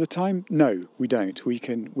parks all the time? No, we don't. We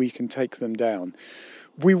can take them down.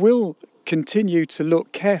 We will continue to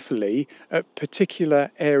look carefully at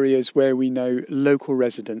particular areas where we know local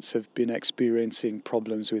residents have been experiencing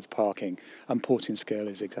problems with parking, and Portinscale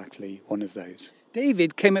is exactly one of those.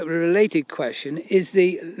 David came up with a related question. Is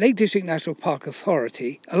the Lake District National Park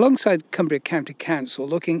Authority, alongside Cumbria County Council,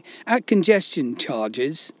 looking at congestion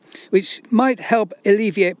charges, which might help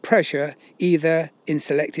alleviate pressure either in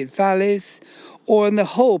selected valleys or in the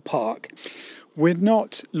whole park? We're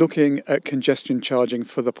not looking at congestion charging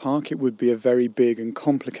for the park. It would be a very big and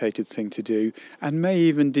complicated thing to do and may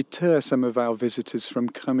even deter some of our visitors from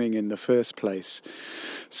coming in the first place.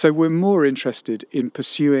 So we're more interested in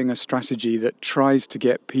pursuing a strategy that tries to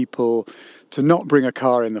get people to not bring a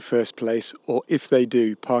car in the first place, or if they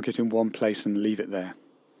do, park it in one place and leave it there.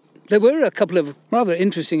 There were a couple of rather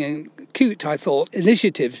interesting and cute, I thought,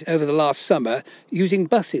 initiatives over the last summer using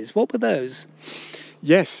buses. What were those?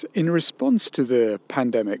 Yes, in response to the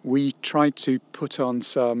pandemic, we tried to put on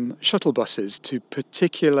some shuttle buses to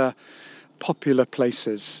particular popular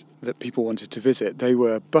places that people wanted to visit. They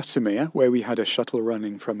were Buttermere, where we had a shuttle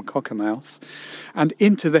running from Cockermouth, and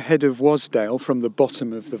into the head of Wasdale from the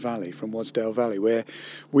bottom of the valley, from Wasdale Valley, where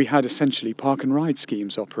we had essentially park and ride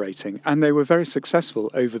schemes operating, and they were very successful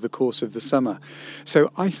over the course of the summer.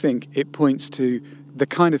 So I think it points to the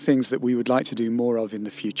kind of things that we would like to do more of in the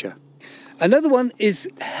future. Another one is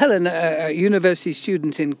Helen, a university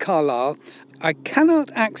student in Carlisle. I cannot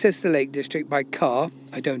access the Lake District by car,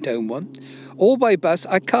 I don't own one, or by bus.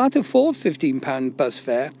 I can't afford £15 bus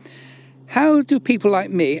fare. How do people like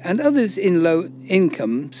me and others in low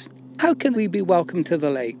incomes, how can we be welcome to the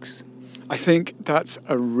lakes? I think that's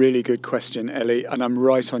a really good question, Ellie, and I'm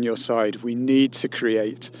right on your side. We need to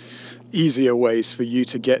create easier ways for you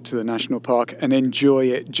to get to the national park and enjoy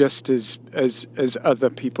it just as other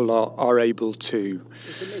people are able to.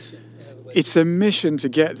 It's a mission, in other words. It's a mission to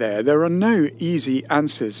get there. There are no easy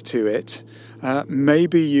answers to it.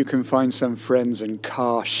 Maybe you can find some friends and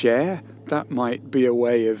car share. That might be a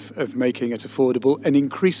way of making it affordable. And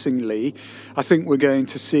increasingly, I think we're going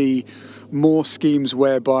to see more schemes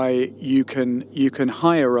whereby you can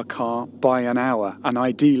hire a car by an hour, and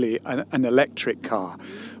ideally an electric car.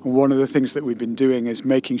 And one of the things that we've been doing is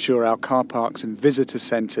making sure our car parks and visitor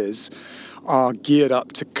centres are geared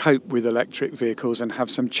up to cope with electric vehicles and have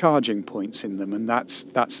some charging points in them, and that's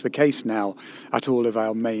the case now at all of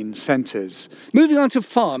our main centres. Moving on to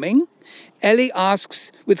farming, Ellie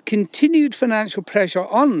asks, with continued financial pressure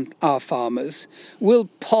on our farmers, will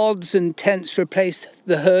pods and tents replace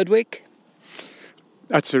the herdwick?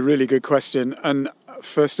 That's a really good question. And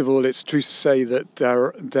first of all, it's true to say that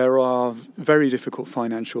there are very difficult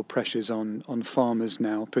financial pressures on farmers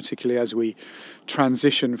now, particularly as we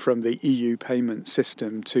transition from the EU payment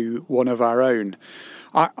system to one of our own.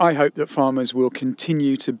 I hope that farmers will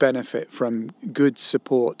continue to benefit from good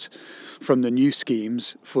support from the new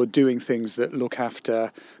schemes for doing things that look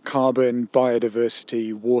after carbon,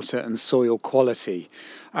 biodiversity, water and soil quality.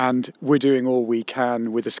 And we're doing all we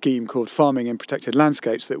can with a scheme called Farming in Protected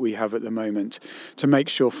Landscapes that we have at the moment to make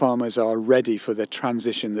sure farmers are ready for the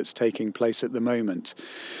transition that's taking place at the moment.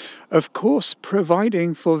 Of course,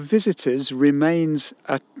 providing for visitors remains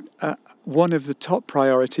one of the top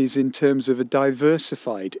priorities in terms of a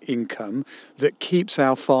diversified income that keeps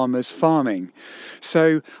our farmers farming.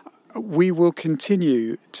 So we will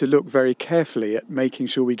continue to look very carefully at making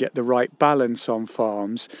sure we get the right balance on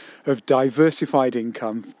farms of diversified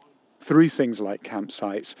income through things like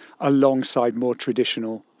campsites alongside more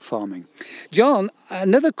traditional farming. John,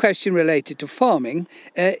 another question related to farming.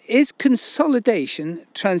 Is consolidation,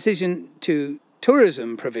 transition to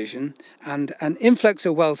tourism provision and an influx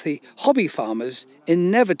of wealthy hobby farmers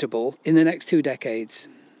inevitable in the next 2 decades?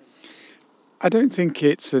 I don't think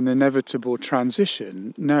it's an inevitable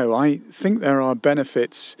transition. No, I think there are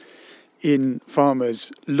benefits in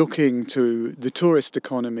farmers looking to the tourist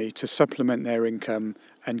economy to supplement their income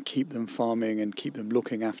and keep them farming and keep them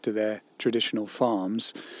looking after their traditional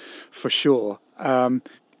farms, for sure.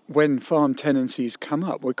 When farm tenancies come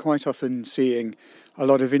up, we're quite often seeing a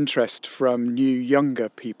lot of interest from new, younger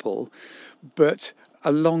people, but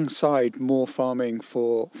alongside more farming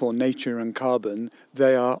for nature and carbon,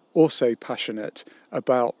 they are also passionate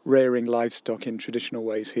about rearing livestock in traditional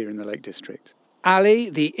ways here in the Lake District. Ali,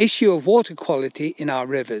 the issue of water quality in our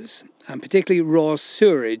rivers, and particularly raw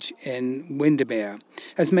sewerage in Windermere,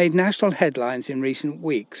 has made national headlines in recent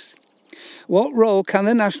weeks. What role can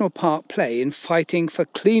the National Park play in fighting for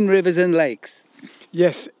clean rivers and lakes?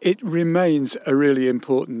 Yes, it remains a really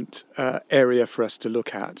important area for us to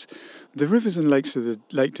look at. The rivers and lakes of the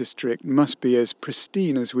Lake District must be as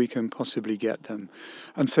pristine as we can possibly get them.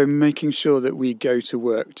 And so making sure that we go to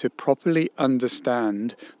work to properly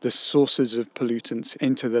understand the sources of pollutants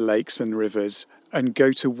into the lakes and rivers and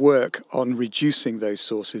go to work on reducing those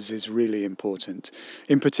sources is really important.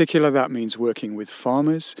 In particular, that means working with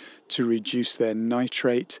farmers to reduce their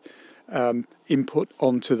nitrate input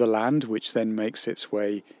onto the land, which then makes its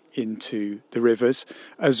way into the rivers,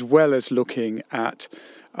 as well as looking at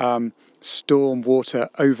storm water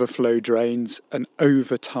overflow drains and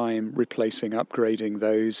over time replacing, upgrading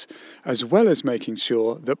those, as well as making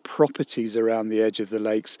sure that properties around the edge of the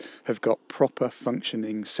lakes have got proper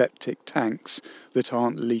functioning septic tanks that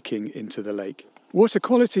aren't leaking into the lake. Water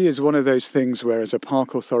quality is one of those things where as a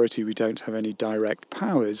park authority we don't have any direct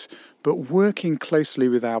powers, but working closely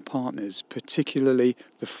with our partners, particularly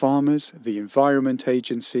the farmers, the Environment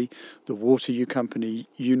Agency, the Water Company,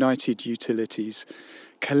 United Utilities,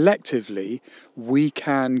 collectively we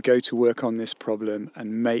can go to work on this problem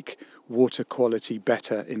and make water quality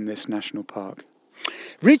better in this national park.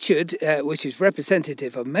 Richard, which is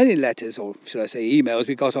representative of many letters, or should I say emails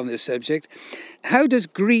we got on this subject, how does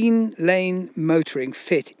green lane motoring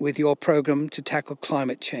fit with your programme to tackle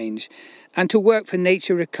climate change and to work for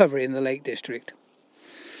nature recovery in the Lake District?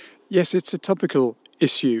 Yes, it's a topical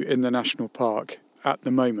issue in the national park at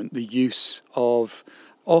the moment, the use of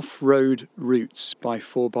off-road routes by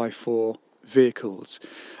 4x4 vehicles.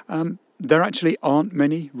 There actually aren't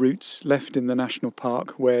many routes left in the national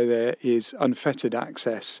park where there is unfettered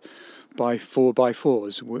access by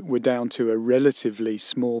 4x4s. We're down to a relatively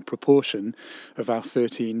small proportion of our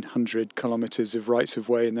 1,300 kilometres of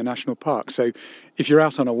rights-of-way in the national park. So if you're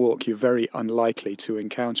out on a walk, you're very unlikely to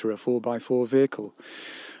encounter a 4x4 vehicle.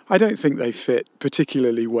 I don't think they fit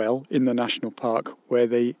particularly well in the national park where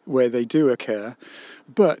they do occur,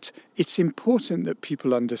 but it's important that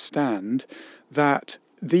people understand that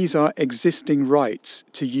these are existing rights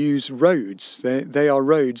to use roads. They are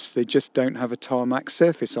roads, they just don't have a tarmac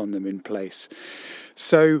surface on them in place.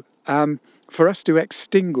 So for us to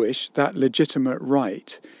extinguish that legitimate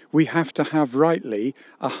right, we have to have rightly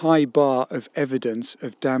a high bar of evidence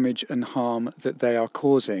of damage and harm that they are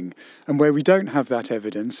causing. And where we don't have that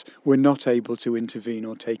evidence, we're not able to intervene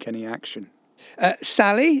or take any action.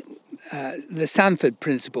 Sally, the Sanford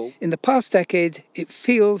principle. In the past decade, it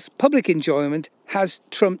feels public enjoyment has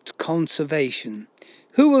trumped conservation.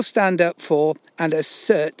 Who will stand up for and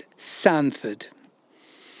assert Sanford?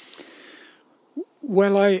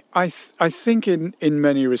 Well, I think in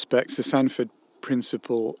many respects the Sanford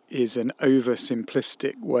principle is an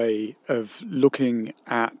oversimplistic way of looking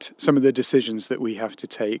at some of the decisions that we have to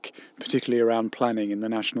take, particularly around planning in the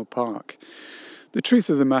national park. The truth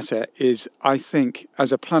of the matter is, I think,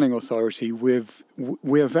 as a planning authority,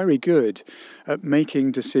 we're very good at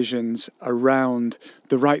making decisions around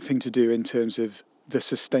the right thing to do in terms of the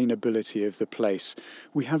sustainability of the place.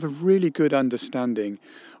 We have a really good understanding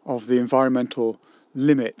of the environmental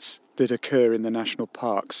limits that occur in the national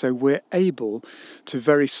park. So we're able to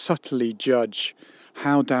very subtly judge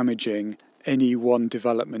how damaging any one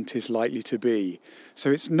development is likely to be. So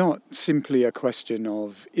it's not simply a question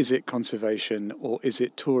of is it conservation or is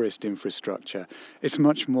it tourist infrastructure. It's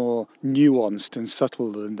much more nuanced and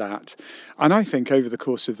subtle than that. And I think over the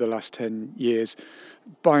course of the last 10 years,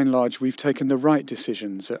 by and large, we've taken the right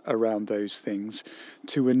decisions around those things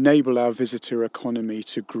to enable our visitor economy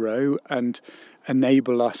to grow and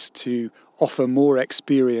enable us to offer more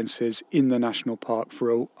experiences in the national park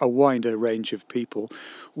for a wider range of people,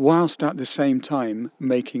 whilst at the same time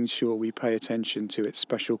making sure we pay attention to its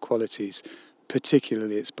special qualities,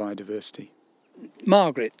 particularly its biodiversity.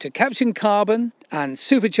 Margaret, to capture carbon and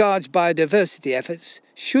supercharge biodiversity efforts,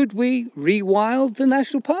 should we rewild the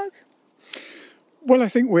national park? Well, I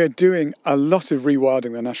think we're doing a lot of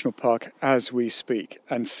rewilding the national park as we speak,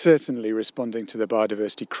 and certainly responding to the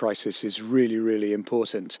biodiversity crisis is really, really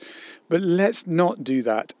important. But let's not do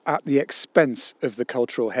that at the expense of the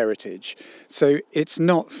cultural heritage. So it's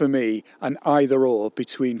not, for me, an either-or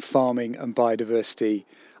between farming and biodiversity.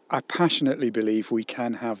 I passionately believe we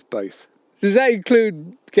can have both. Does that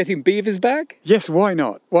include getting beavers back? Yes, why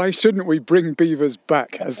not? Why shouldn't we bring beavers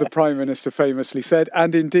back, as the Prime Minister famously said?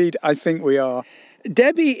 And indeed, I think we are.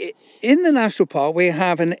 Debbie, in the national park, we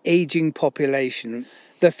have an ageing population.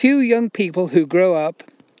 The few young people who grow up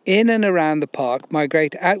in and around the park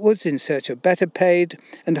migrate outwards in search of better paid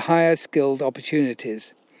and higher skilled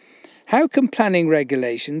opportunities. How can planning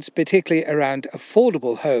regulations, particularly around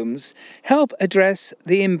affordable homes, help address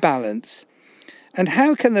the imbalance? And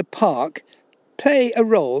how can the park play a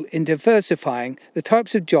role in diversifying the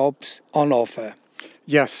types of jobs on offer?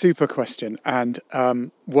 Yeah, super question, and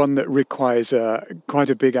one that requires quite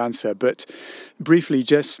a big answer. But briefly,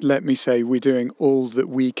 just let me say we're doing all that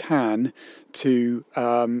we can to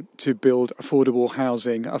build affordable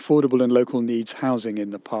housing, affordable and local needs housing in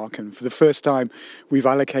the park. And for the first time, we've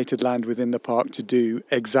allocated land within the park to do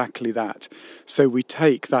exactly that. So we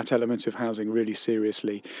take that element of housing really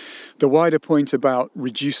seriously. The wider point about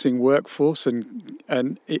reducing workforce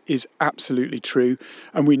and it is absolutely true.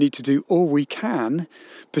 And we need to do all we can,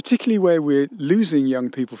 particularly where we're losing young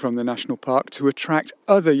people from the national park, to attract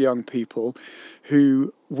other young people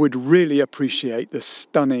who would really appreciate the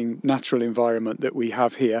stunning natural environment that we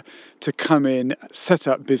have here, to come in, set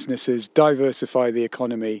up businesses, diversify the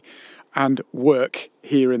economy and work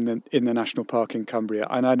here in the National Park in Cumbria.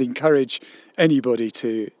 And I'd encourage anybody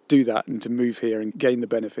to do that and to move here and gain the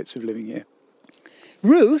benefits of living here.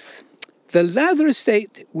 Ruth, the Lowther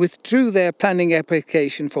Estate withdrew their planning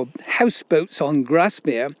application for houseboats on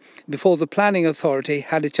Grasmere before the planning authority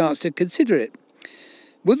had a chance to consider it.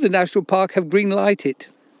 Would the National Park have green-lighted it?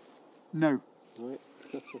 No.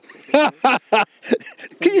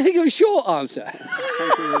 Can you think of a short answer?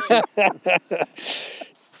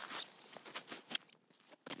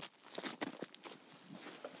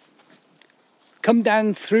 Come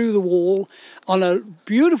down through the wall on a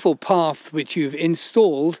beautiful path which you've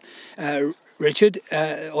installed, Richard,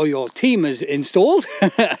 or your team has installed,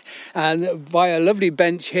 and by a lovely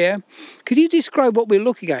bench here. Could you describe what we're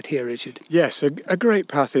looking at here, Richard? Yes, a great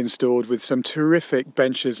path installed with some terrific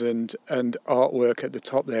benches and artwork at the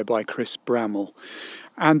top there by Chris Bramall.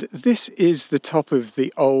 And this is the top of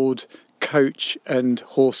the old coach and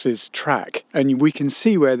horses track, and we can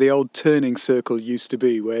see where the old turning circle used to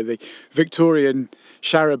be, where the Victorian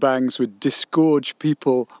charabancs would disgorge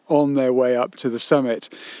people on their way up to the summit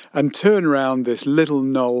and turn around this little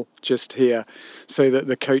knoll just here so that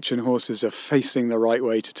the coach and horses are facing the right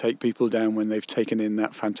way to take people down when they've taken in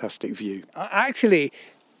that fantastic view. Actually,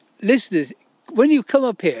 listeners, when you come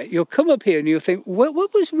up here, you'll come up here and you'll think, what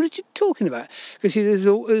was Richard talking about? Because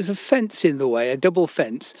there's a fence in the way, a double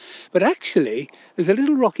fence. But actually, there's a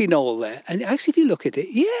little rocky knoll there. And actually, if you look at it,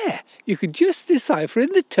 yeah, you could just decipher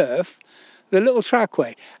in the turf the little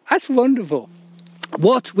trackway. That's wonderful.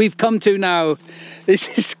 What we've come to now,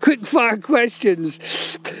 this is quick fire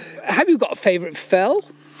questions. Have you got a favourite fell?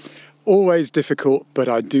 Always difficult, but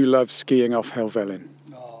I do love skiing off Helvellyn.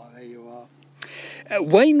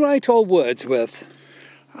 Wainwright or Wordsworth?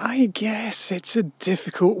 I guess it's a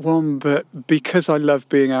difficult one, but because I love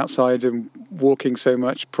being outside and walking so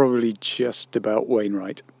much, probably just about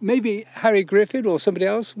Wainwright. Maybe Harry Griffin or somebody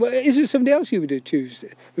else? Well, is there somebody else you would choose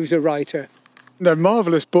who's a writer? No,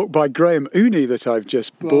 marvellous book by Graham Ooney that I've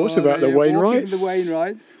just bought about the Wainwrights. The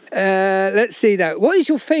Wainwrights. Let's see now. What is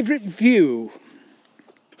your favourite view?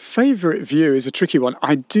 Favourite view is a tricky one.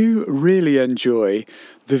 I do really enjoy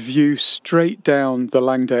the view straight down the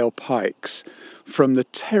Langdale Pikes from the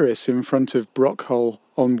terrace in front of Brockhole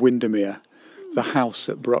on Windermere, the house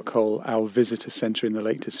at Brockhole, our visitor centre in the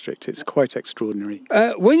Lake District. It's quite extraordinary.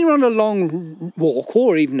 When you're on a long walk,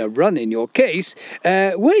 or even a run in your case,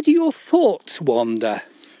 where do your thoughts wander?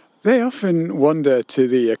 They often wander to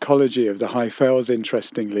the ecology of the High Fells,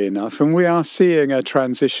 interestingly enough, and we are seeing a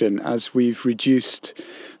transition as we've reduced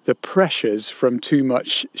the pressures from too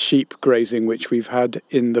much sheep grazing, which we've had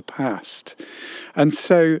in the past. And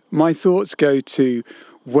so my thoughts go to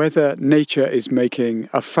whether nature is making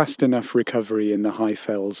a fast enough recovery in the High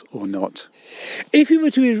Fells or not. If you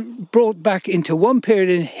were to be brought back into one period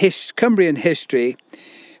in Cumbrian history,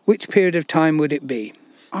 which period of time would it be?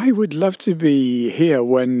 I would love to be here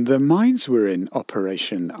when the mines were in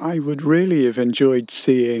operation. I would really have enjoyed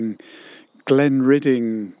seeing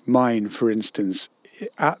Glenridding mine, for instance,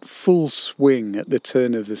 at full swing at the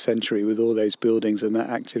turn of the century with all those buildings and that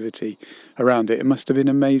activity around it. It must have been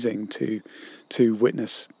amazing to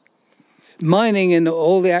witness. Mining and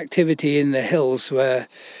all the activity in the hills were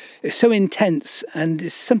so intense, and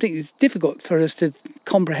it's something that's difficult for us to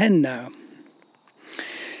comprehend now.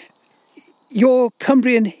 Your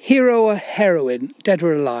Cumbrian hero or heroine, dead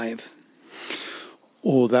or alive?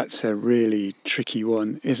 Oh, that's a really tricky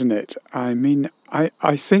one, isn't it? I mean,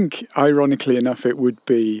 I think, ironically enough, it would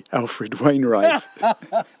be Alfred Wainwright.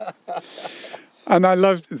 And I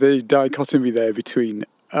love the dichotomy there between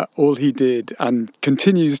all he did and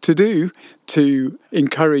continues to do to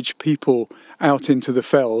encourage people out into the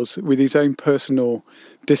fells with his own personal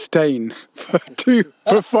disdain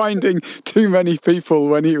for finding too many people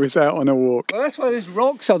when he was out on a walk. Well, that's why there's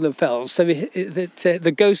rocks on the fells, so that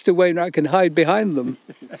the ghost of Wainwright can hide behind them.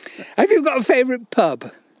 Have you got a favourite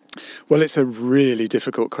pub? Well, it's a really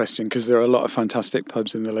difficult question because there are a lot of fantastic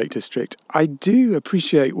pubs in the Lake District. I do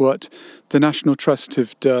appreciate what the National Trust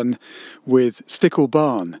have done with Stickle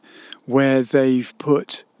Barn, where they've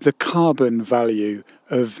put the carbon value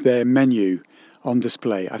of their menu on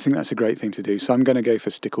display. I think that's a great thing to do, so I'm going to go for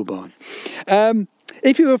Stickle Barn.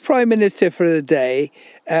 If you were Prime Minister for a day,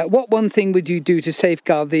 what one thing would you do to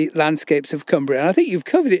safeguard the landscapes of Cumbria? And I think you've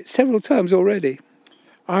covered it several times already.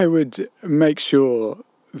 I would make sure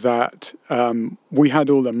that we had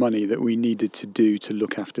all the money that we needed to do to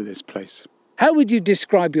look after this place. How would you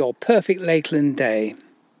describe your perfect Lakeland day?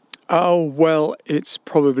 Oh, well, it's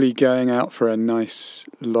probably going out for a nice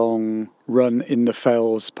long run in the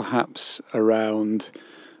fells, perhaps around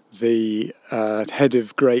the head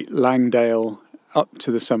of Great Langdale, up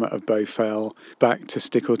to the summit of Bow Fell, back to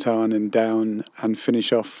Stickletarn and down, and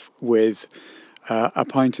finish off with a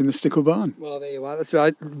pint in the Stickle Barn. Well, there you are. That's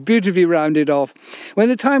right. Beautifully rounded off. When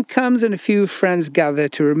the time comes and a few friends gather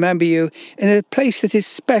to remember you in a place that is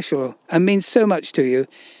special and means so much to you,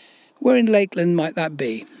 where in Lakeland might that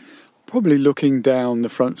be? Probably looking down the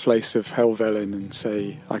front face of Helvellyn and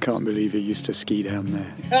say, I can't believe you used to ski down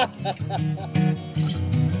there.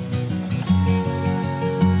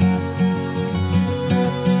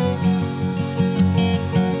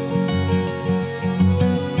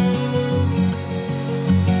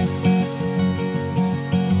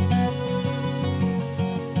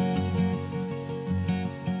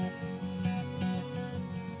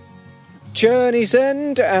 Journey's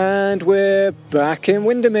End, and we're back in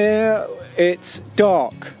Windermere. It's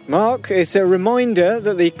dark. Mark, it's a reminder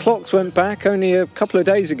that the clocks went back only a couple of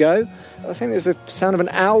days ago. I think there's a sound of an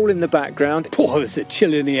owl in the background. Oh, there's a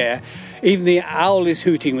chill in the air. Even the owl is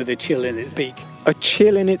hooting with a chill in its beak. A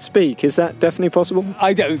chill in its beak, is that definitely possible?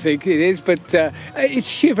 I don't think it is, but it's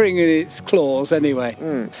shivering in its claws anyway.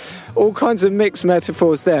 All kinds of mixed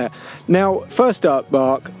metaphors there. Now, first up,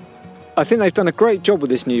 Mark, I think they've done a great job with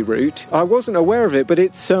this new route. I wasn't aware of it, but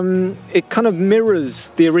it kind of mirrors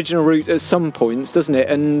the original route at some points, doesn't it?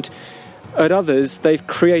 And at others, they've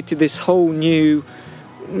created this whole new,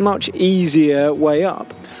 much easier way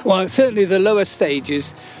up. Well, certainly the lower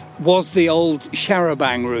stages was the old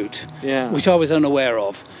Sharabang route, which I was unaware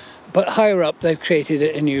of. But higher up, they've created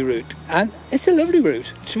a new route. And it's a lovely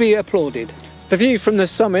route, to be applauded. The view from the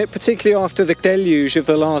summit, particularly after the deluge of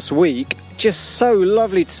the last week, just so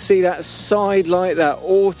lovely to see that sidelight, that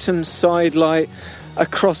autumn sidelight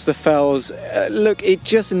across the fells. Look, it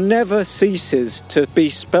just never ceases to be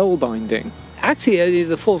spellbinding. Actually, only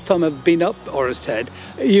the fourth time I've been up Orist Head,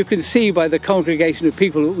 you can see by the congregation of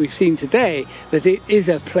people that we've seen today that it is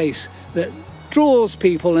a place that draws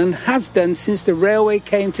people and has done since the railway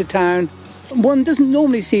came to town. One doesn't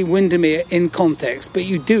normally see Windermere in context, but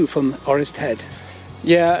you do from Orist Head.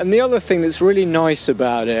 Yeah, and the other thing that's really nice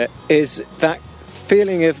about it is that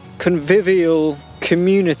feeling of convivial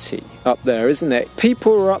community up there, isn't it?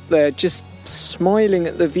 People are up there just smiling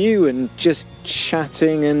at the view and just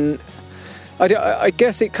chatting, and I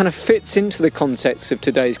guess it kind of fits into the context of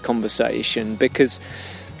today's conversation because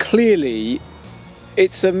clearly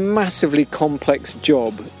it's a massively complex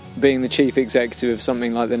job being the chief executive of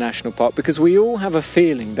something like the National Park, because we all have a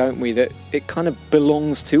feeling, don't we, that it kind of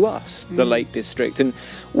belongs to us, the Lake District, and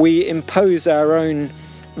we impose our own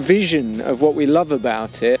vision of what we love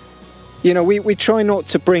about it. You know, we try not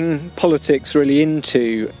to bring politics really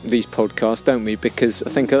into these podcasts, don't we, because I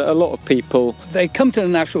think a lot of people... They come to the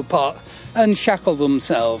National Park, unshackle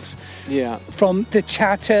themselves from the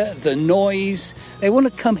chatter, the noise. They want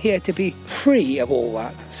to come here to be free of all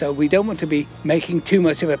that. So we don't want to be making too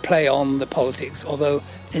much of a play on the politics, although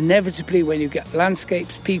inevitably when you get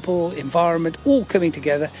landscapes, people, environment all coming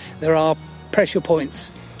together, there are pressure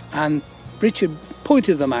points, and Richard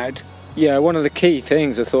pointed them out. Yeah, one of the key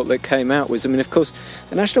things I thought that came out was, I mean, of course,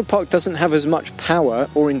 the National Park doesn't have as much power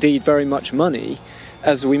or indeed very much money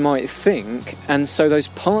as we might think, and so those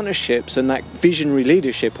partnerships and that visionary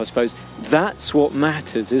leadership, I suppose, that's what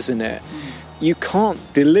matters, isn't it? You can't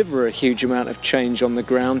deliver a huge amount of change on the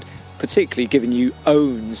ground, particularly given you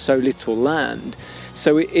own so little land.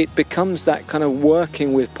 So it becomes that kind of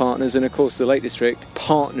working with partners, and of course the Lake District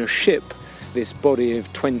partnership, this body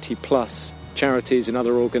of 20 plus charities and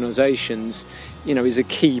other organisations, you know, is a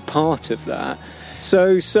key part of that.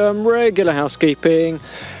 So some regular housekeeping.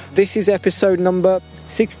 This is episode number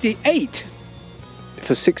 68.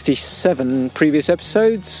 for 67 previous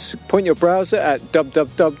episodes. Point your browser at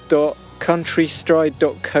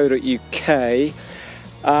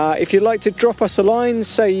www.countrystride.co.uk. If you'd like to drop us a line,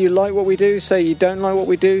 say you like what we do, say you don't like what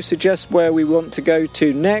we do, suggest where we want to go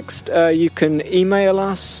to next, you can email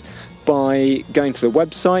us by going to the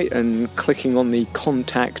website and clicking on the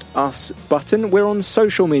Contact Us button. We're on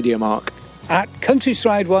social media, Mark. At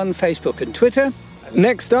Countrystride 1, Facebook and Twitter.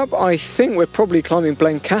 Next up, I think we're probably climbing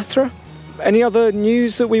Blencathra. Any other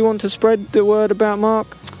news that we want to spread the word about,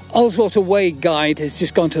 Mark? Ullswater Way Guide has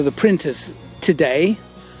just gone to the printers today,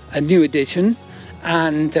 a new edition.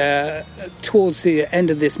 And towards the end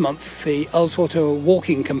of this month, the Ullswater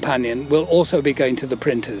Walking Companion will also be going to the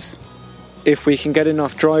printers. If we can get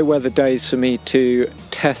enough dry weather days for me to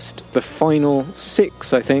test the final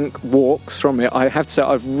 6, I think, walks from it, I have to say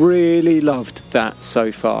I've really loved that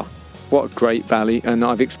so far. What a great valley, and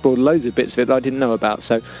I've explored loads of bits of it that I didn't know about,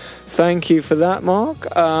 so thank you for that, Mark.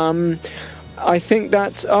 I think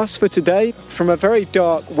that's us for today. From a very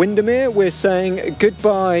dark Windermere, we're saying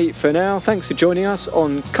goodbye for now. Thanks for joining us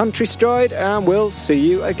on Countrystride, and we'll see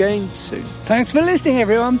you again soon. Thanks for listening,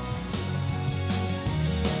 everyone.